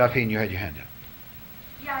 Duffy, you had your hand up.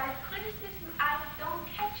 Yeah, the criticism, I don't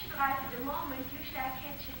catch it right at the moment. Usually I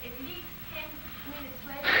catch it at least 10 minutes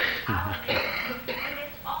later, an hour later. And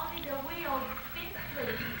it's only the way of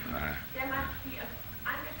thinking. All right. There must be an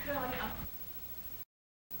undercurrent of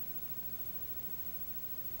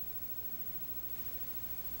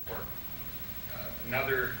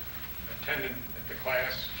Another attendant at the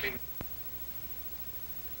class came.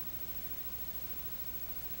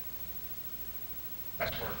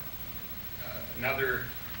 Another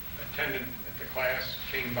attendant at the class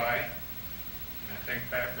came by, and I think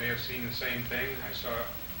Pat may have seen the same thing. I saw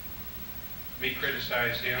me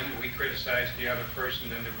criticize him, we criticized the other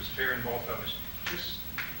person, and there was fear in both of us, just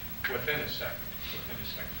within a second.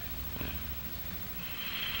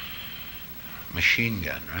 Machine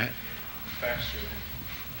gun, right? Faster.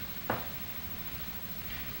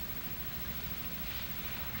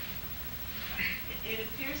 it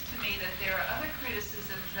appears to me that there are other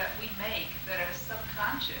criticisms that we make that are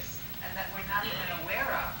subconscious and that we're not even aware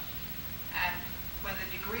of. And when the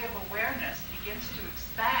degree of awareness begins to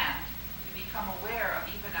expand, we become aware of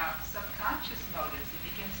even our subconscious motives. It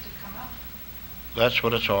begins to come up. That's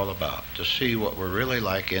what it's all about, to see what we're really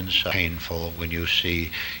like inside. Painful when you see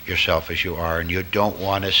yourself as you are and you don't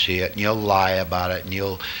want to see it and you'll lie about it and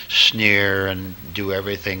you'll sneer and do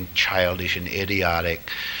everything childish and idiotic.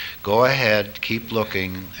 Go ahead, keep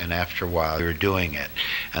looking, and after a while you're doing it.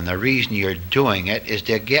 And the reason you're doing it is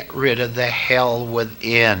to get rid of the hell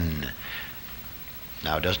within.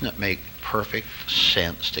 Now, doesn't it make perfect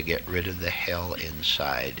sense to get rid of the hell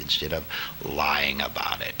inside instead of lying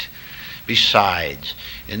about it? Besides,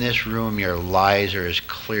 in this room, your lies are as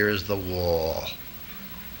clear as the wall.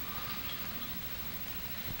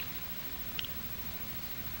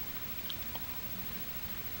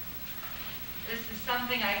 This is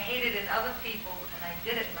something I hated in other people, and I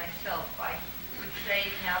did it myself. I would say,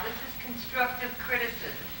 now this is constructive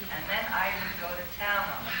criticism, and then I would go to town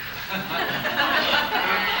on it.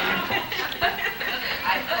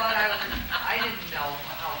 I didn't know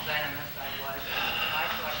how venomous I was. I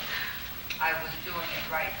thought I was doing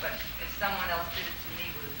it right, but if someone else did it to me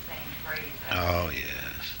with the same phrase. Oh,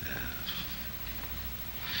 yes.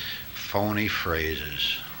 Phony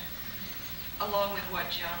phrases. Along with what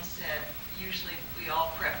Joan said, usually we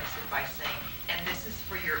all preface it by saying, and this is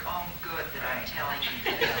for your own good that I'm telling you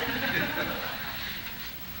this.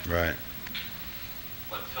 Right.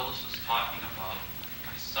 What Phyllis was talking about,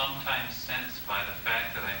 I sometimes sense by the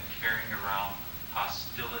fact that I'm carrying around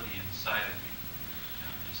hostility inside of me.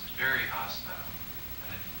 Just very hostile.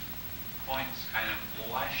 And it points kind of, well,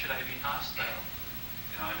 why should I be hostile?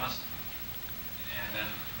 I must, and then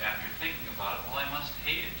after thinking about it, well, I must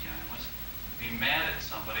hate it. I must be mad at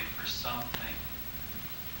somebody for something.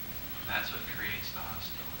 And that's what creates the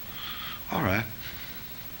hostility. All right.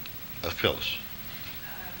 Phyllis.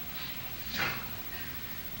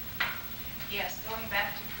 Yes, going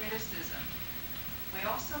back to criticism, we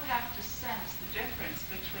also have to sense the difference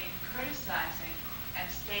between criticizing and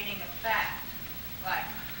stating a fact. Like,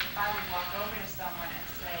 if I would walk over to someone and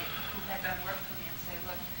say, who had done work for me, and say,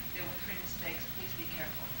 look, there were 3 mistakes, please be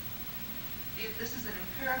careful. This is an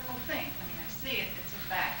empirical thing. I mean, I see it, it's a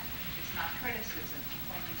fact. It's not criticism, I'm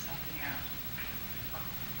pointing something out.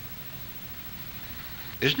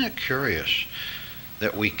 Isn't it curious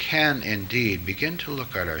that we can indeed begin to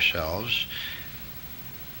look at ourselves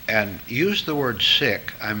and use the word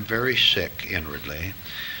sick, I'm very sick inwardly,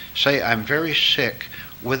 say I'm very sick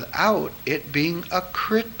without it being a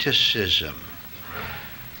criticism.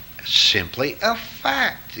 Simply a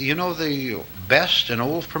fact. The best and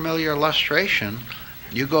old familiar illustration,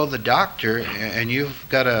 you go to the doctor and you've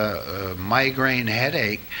got a migraine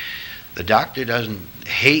headache. The doctor doesn't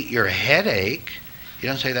hate your headache. He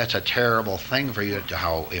doesn't say that's a terrible thing for you,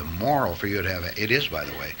 how immoral for you to have it. It is, by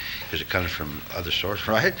the way, because it comes from other sources,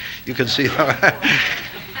 right? You can see that.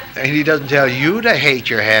 And he doesn't tell you to hate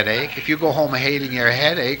your headache. If you go home hating your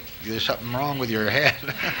headache, there's something wrong with your head.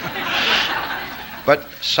 But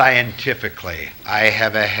scientifically, I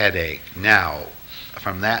have a headache. Now,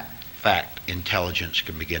 from that fact, intelligence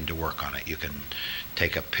can begin to work on it. You can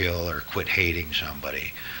take a pill or quit hating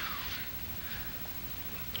somebody.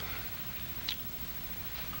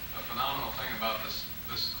 A phenomenal thing about this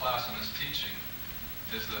class and this teaching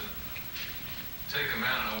is that take a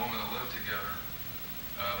man and a woman that live together,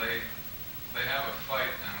 they have a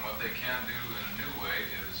fight, and what they can do in a new way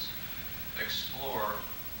is explore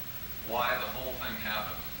why the whole thing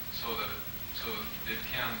happened, so that they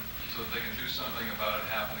can do something about it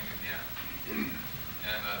happening again.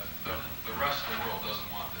 And the rest of the world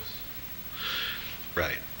doesn't want this.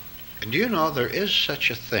 Right. And do you know there is such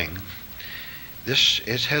a thing?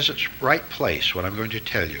 It has its right place, what I'm going to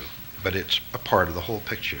tell you, but it's a part of the whole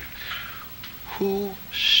picture. Who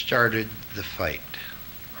started the fight?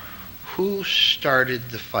 Who started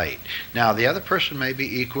the fight? Now, the other person may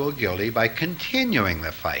be equal guilty by continuing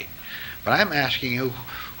the fight, but I'm asking you,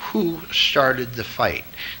 who started the fight?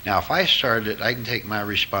 Now, if I started it, I can take my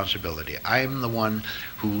responsibility. I'm the one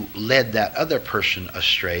who led that other person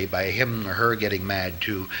astray by him or her getting mad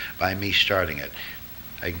too, by me starting it.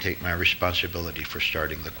 I can take my responsibility for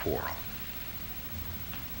starting the quarrel.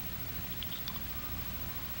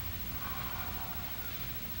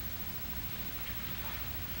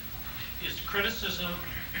 Is criticism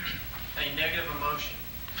a negative emotion?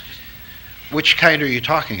 Which kind are you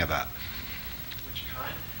talking about? Which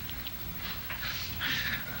kind?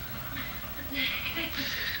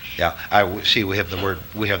 Yeah, I see. We have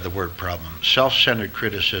the word problem. Self-centered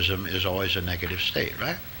criticism is always a negative state,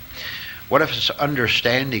 right? What if it's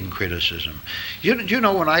understanding criticism? You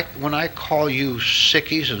know, when I call you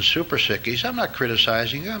sickies and super sickies, I'm not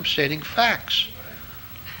criticizing you. I'm stating facts.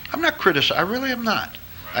 I'm not criticizing. I really am not.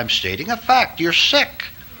 I'm stating a fact. You're sick.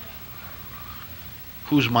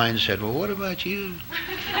 Whose mind said, well, what about you?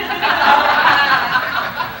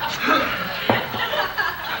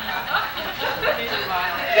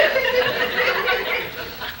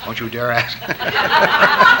 Don't you dare ask.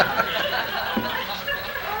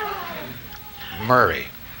 Murray.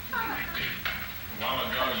 A while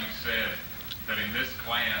ago you said that in this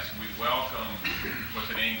class we welcome, was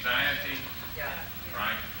it anxiety? Yeah.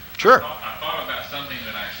 Right? Sure. I thought about something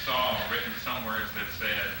that I saw written somewhere that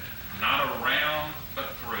said, not around, but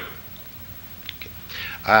through.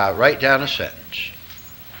 Write down a sentence.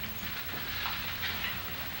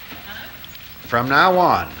 From now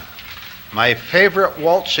on, my favorite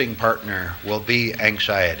waltzing partner will be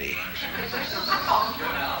anxiety.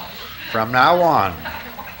 From now on.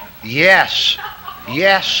 Yes.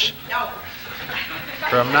 Yes.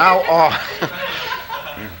 From now on.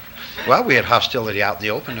 Well, we had hostility out in the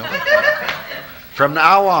open, don't we? From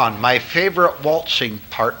now on, my favorite waltzing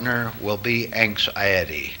partner will be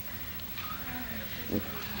anxiety.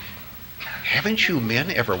 Haven't you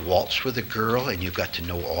men ever waltzed with a girl and you got to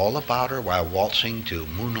know all about her while waltzing to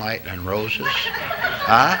Moonlight and Roses?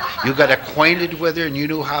 Huh? You got acquainted with her and you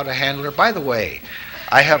knew how to handle her? By the way,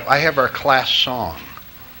 I have our class song.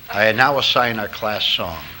 I now assign our class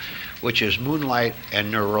song, which is Moonlight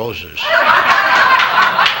and Roses.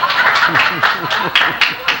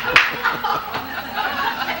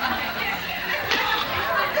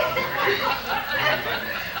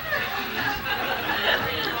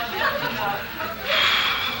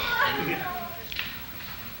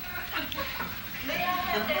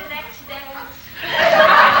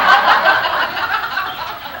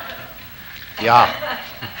 Yeah.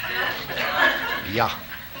 Yeah.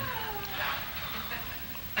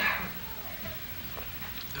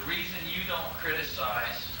 The reason you don't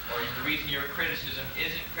criticize, or the reason your criticism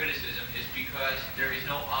isn't criticism, is because there is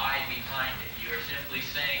no I behind it. You are simply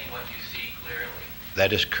saying what you see clearly.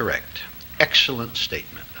 That is correct. Excellent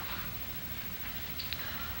statement.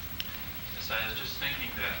 Yes, I was just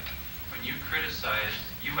thinking that when you criticize,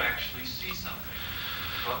 you actually see something.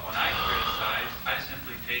 But when I criticize, I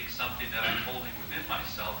simply take something that I'm holding within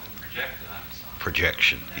myself and project it onto someone.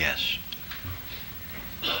 Projection, yes.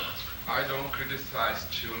 I don't criticize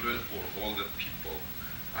children or older people.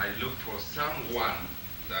 I look for someone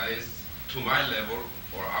that is to my level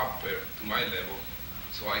or upper to my level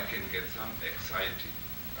so I can get some anxiety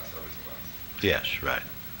as a response. Yes, right.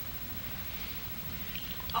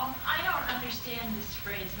 I don't understand this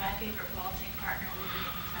phrase, my favorite waltzing partner will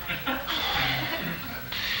be anxiety.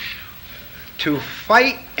 To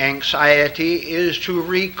fight anxiety is to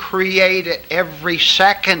recreate it every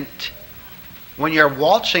second. When you're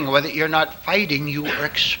waltzing with it, you're not fighting, you are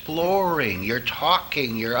exploring, you're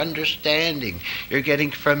talking, you're understanding, you're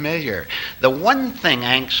getting familiar. The one thing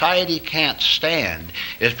anxiety can't stand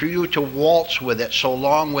is for you to waltz with it so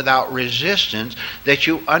long without resistance that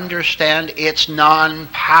you understand its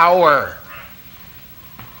non-power.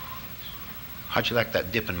 How'd you like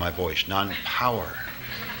that dip in my voice? Non-power.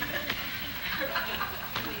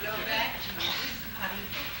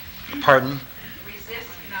 Pardon? Resist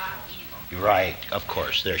not evil. Right, of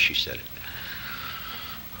course. There she said it.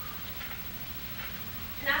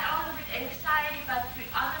 Not only with anxiety, but with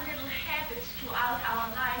other little habits throughout our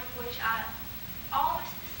life, which are always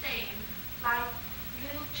the same, like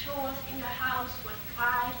little chores in the house would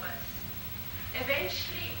drive us.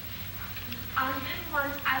 Eventually, on little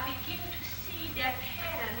ones, I begin to see their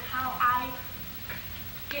pattern, how I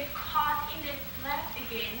get caught in that trap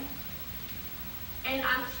again. And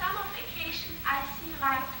on some of occasions, I see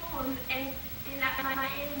right through them, and they're not my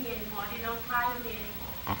enemy anymore. They don't drive me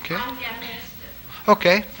anymore. Okay. I'm their master.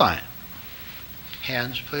 Okay, fine.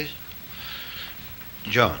 Hands, please.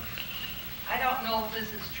 Joan. I don't know if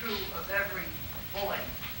this is true of every bully.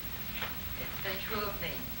 It's been true of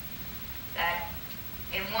me. That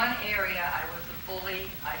in one area I was a bully.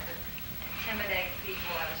 I could intimidate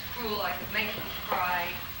people. I was cruel. I could make them cry.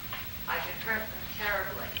 I could hurt them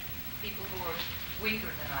terribly. People who were weaker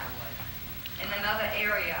than I was. In another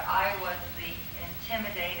area, I was the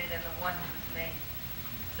intimidated and the one who was made.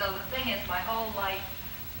 So the thing is, my whole life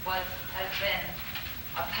has been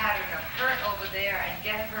a pattern of hurt over there and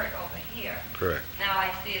get hurt over here. Correct. Now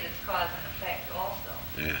I see it as cause and effect also.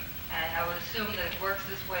 Yeah. And I would assume that it works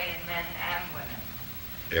this way in men and women.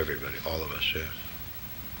 Everybody, all of us, yes.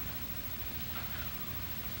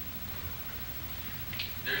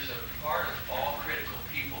 There's a part of all critical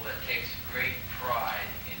people that takes great pride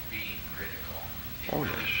in being critical.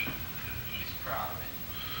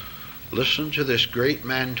 Listen to this great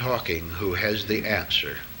man talking who has the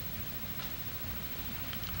answer.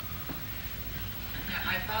 Yeah,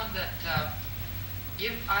 I found that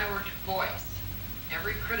if I were to voice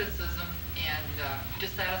every criticism and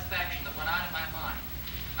dissatisfaction that went on in my mind,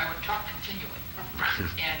 I would talk continually.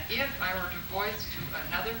 And if I were to voice to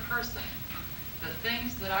another person the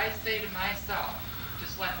things that I say to myself,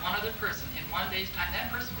 just like one other person in one day's time,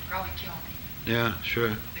 that person would probably kill me. Yeah, sure.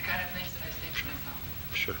 The kind of things that I say to myself.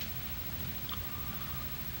 Sure.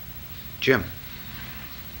 Jim.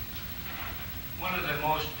 One of the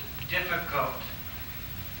most difficult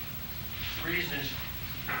reasons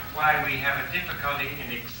why we have a difficulty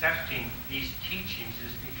in accepting these teachings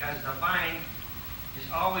is because the mind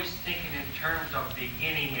is always thinking in terms of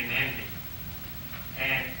beginning and ending.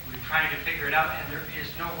 And we're trying to figure it out, and there is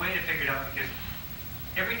no way to figure it out, because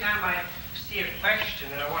every time I see a question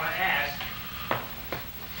that I want to ask,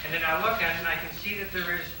 and then I look at it and I can see that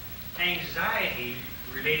there is anxiety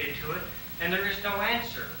related to it, and there is no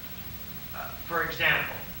answer. For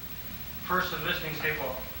example, person listening say,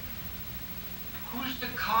 well, who's the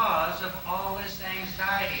cause of all this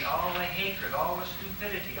anxiety, all the hatred, all the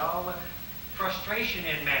stupidity, all the frustration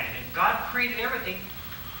in man? And God created everything.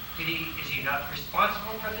 Is he not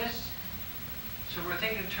responsible for this? So we're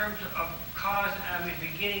thinking in terms of cause,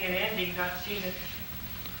 beginning and ending, not seeing that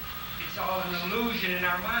it's all an illusion in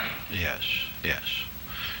our mind. Yes, yes.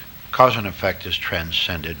 Cause and effect is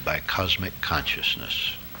transcended by cosmic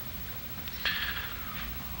consciousness.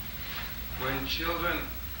 When children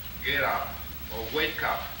get up or wake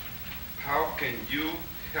up, how can you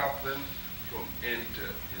help them from enter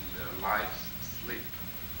in their life's sleep?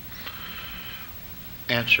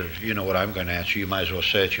 Answer. You know what I'm going to answer. You might as well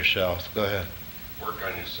say it yourself. Go ahead. Work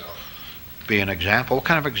on yourself. Be an example. What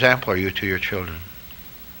kind of example are you to your children?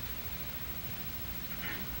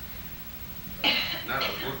 Not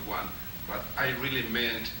a good one, but I really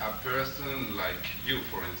meant a person like you,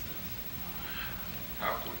 for instance.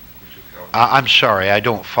 How could you help? I'm sorry, I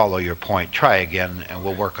don't follow your point. Try again, and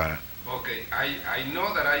we'll work on it. Okay, I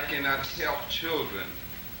know that I cannot help children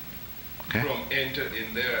from enter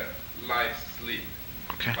in their life's sleep.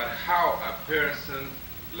 Okay. But how a person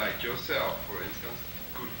like yourself, for instance,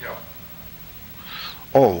 could help?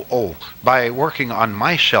 By working on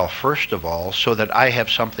myself first of all, so that I have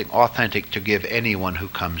something authentic to give anyone who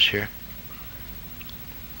comes here.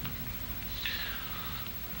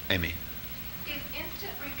 Amy. Is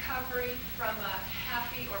instant recovery from a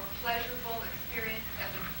happy or pleasurable experience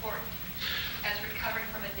as important as recovering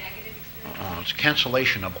from a negative experience? It's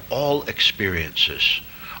cancellation of all experiences.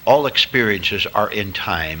 All experiences are in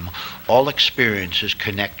time. All experiences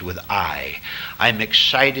connect with I. I'm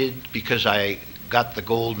excited because I got the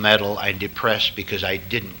gold medal. I'm depressed because I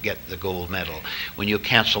didn't get the gold medal. When you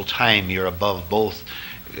cancel time, you're above both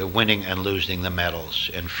winning and losing the medals,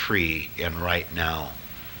 and free and right now.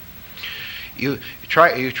 You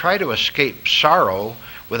try to escape sorrow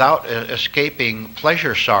without escaping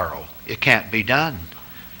pleasure sorrow. It can't be done.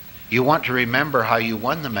 You want to remember how you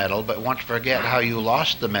won the medal, but want to forget how you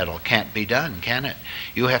lost the medal. Can't be done, can it?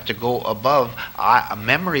 You have to go above a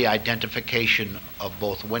memory identification of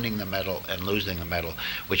both winning the medal and losing the medal,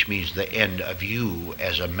 which means the end of you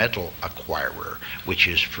as a medal acquirer, which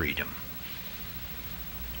is freedom.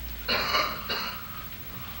 It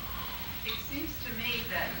seems to me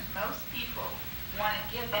that most people want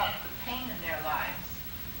to give up the pain in their lives,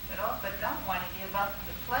 but don't want to give up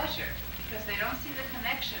the pleasure, because they don't see the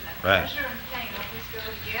connection that Right. pleasure and pain always go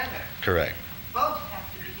together. Correct. Both have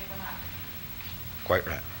to be given up. Quite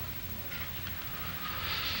right.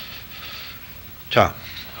 Tom.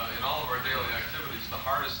 In all of our daily activities, the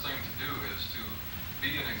hardest thing to do is to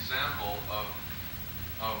be an example of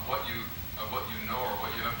what you know or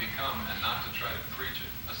what you have become, and not to try to preach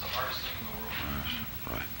it. That's the hardest thing in the world.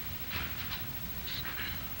 Right.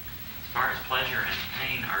 As far as pleasure and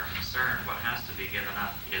pain are concerned, what has to be given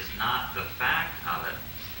up is not the fact of it,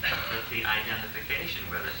 but the identification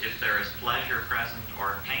with it. If there is pleasure present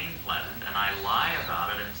or pain pleasant, and I lie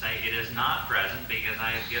about it and say it is not present because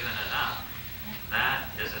I have given it up,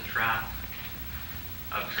 that is a trap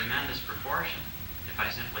of tremendous proportion. If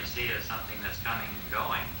I simply see it as something that's coming and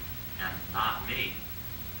going and not me,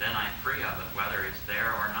 then I'm free of it, whether it's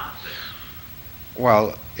there or not there.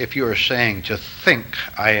 Well, if you are saying to think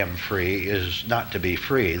I am free is not to be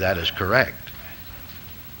free, that is correct.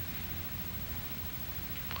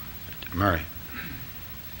 Murray.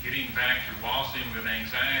 Getting back to waltzing with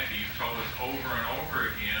anxiety, you've told us over and over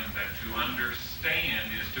again that to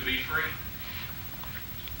understand is to be free.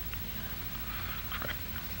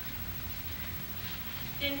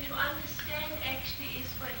 Then to understand actually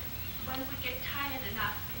is what when we get tired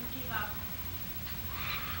enough and give up.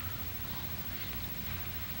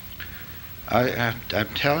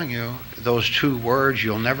 I'm telling you, those two words,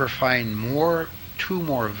 you'll never find two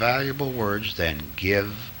more valuable words than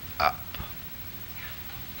give up.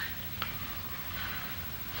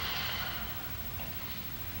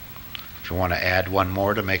 If you want to add one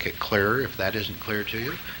more to make it clearer, if that isn't clear to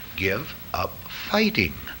you, give up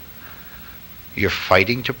fighting. You're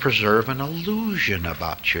fighting to preserve an illusion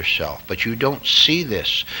about yourself, but you don't see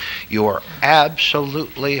this. You are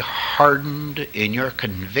absolutely hardened in your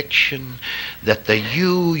conviction that the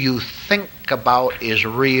you think about is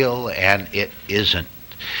real and it isn't.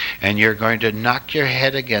 And you're going to knock your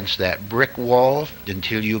head against that brick wall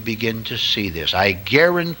until you begin to see this. I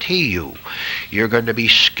guarantee you, you're going to be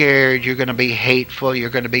scared, you're going to be hateful, you're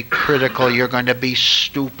going to be critical, you're going to be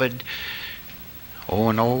stupid.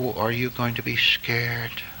 Oh no, are you going to be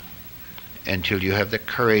scared? Until you have the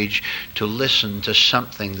courage to listen to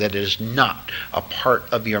something that is not a part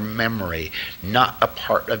of your memory, not a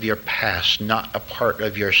part of your past, not a part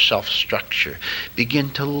of your self-structure. Begin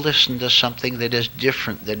to listen to something that is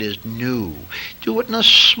different, that is new. Do it in a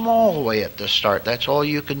small way at the start. That's all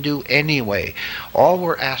you can do anyway. All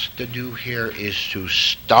we're asked to do here is to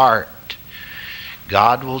start.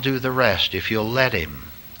 God will do the rest if you'll let him.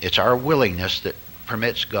 It's our willingness that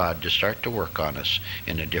permits God to start to work on us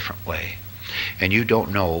in a different way. And you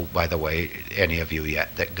don't know, by the way, any of you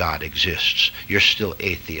yet, that God exists. You're still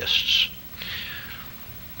atheists,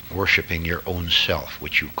 worshiping your own self,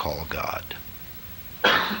 which you call God.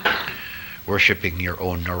 Worshiping your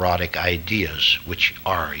own neurotic ideas, which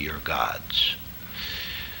are your gods.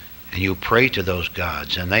 And you pray to those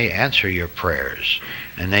gods, and they answer your prayers,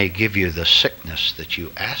 and they give you the sickness that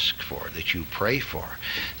you ask for, that you pray for.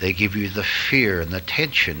 They give you the fear and the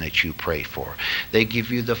tension that you pray for. They give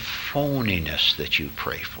you the phoniness that you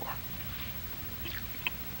pray for.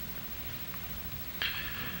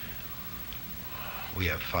 We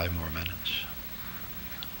have 5 more minutes.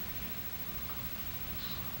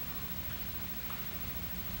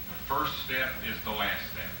 The first step is the last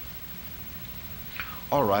step.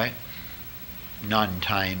 All right.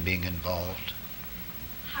 Non-time being involved.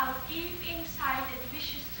 How deep inside that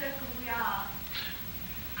vicious circle we are.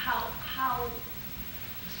 How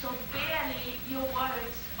so barely your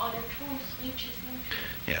words or the truth reaches into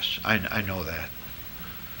it. Yes, I know that.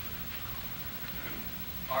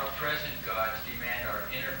 Our present gods demand our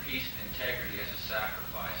inner peace and integrity as a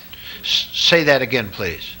sacrifice. Say that again,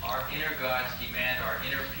 please. Our inner gods demand our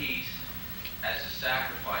inner peace as a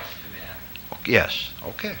sacrifice to them. Yes.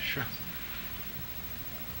 Okay, sure.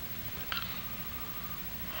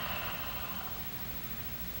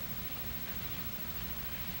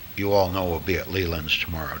 You all know we'll be at Leland's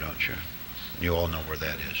tomorrow, don't you? You all know where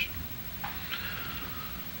that is.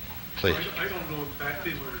 Please. I don't know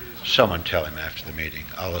exactly where it is. Someone tell him after the meeting.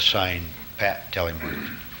 I'll assign Pat, tell him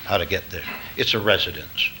how to get there. It's a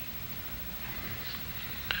residence.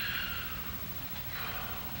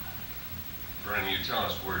 Vernon, you tell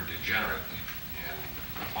us we're degenerate, and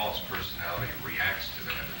the false personality reacts to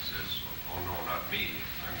that and says, oh no, not me,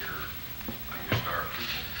 I'm your star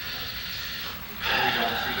pupil. And we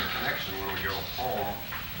don't see the connection when we go home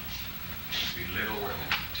and belittle and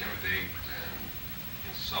intimidate and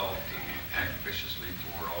insult and act viciously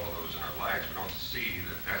toward all of those in our lives. We don't see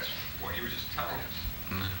that that's what you were just telling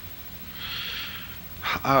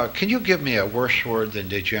us. Can you give me a worse word than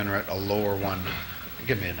degenerate, a lower one?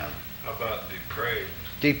 Give me another. How about depraved?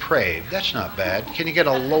 Depraved. That's not bad. Can you get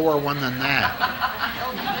a lower one than that?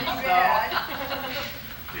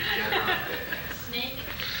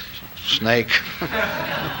 Snake.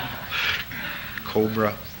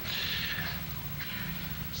 Cobra.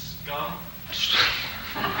 Scum.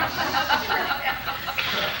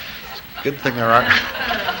 Good thing there aren't.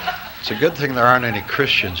 It's a good thing there aren't any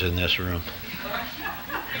Christians in this room.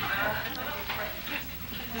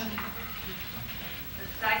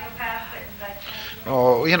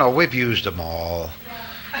 Oh, you know, we've used them all.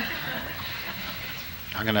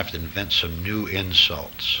 I'm going to have to invent some new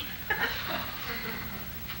insults.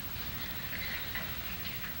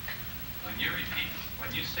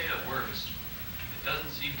 When you say the words, it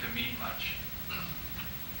doesn't seem to mean much.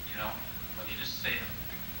 You know, when you just say them.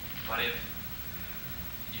 But if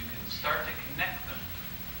you can start to connect them,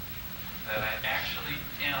 that I actually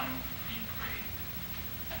am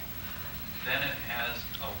depraved, then it has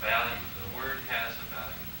a value. The word has a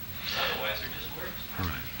value. Otherwise, they're just words. All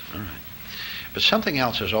right, all right. But something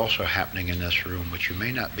else is also happening in this room which you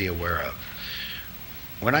may not be aware of.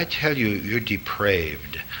 When I tell you you're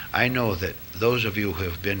depraved, I know that those of you who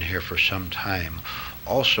have been here for some time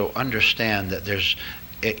also understand that there's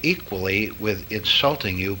equally with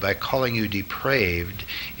insulting you by calling you depraved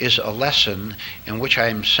is a lesson in which I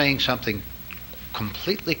am saying something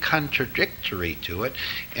completely contradictory to it,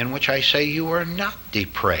 in which I say you are not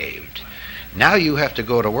depraved. Now you have to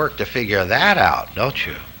go to work to figure that out, don't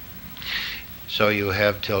you? So you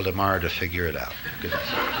have till tomorrow to figure it out. Good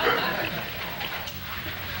night.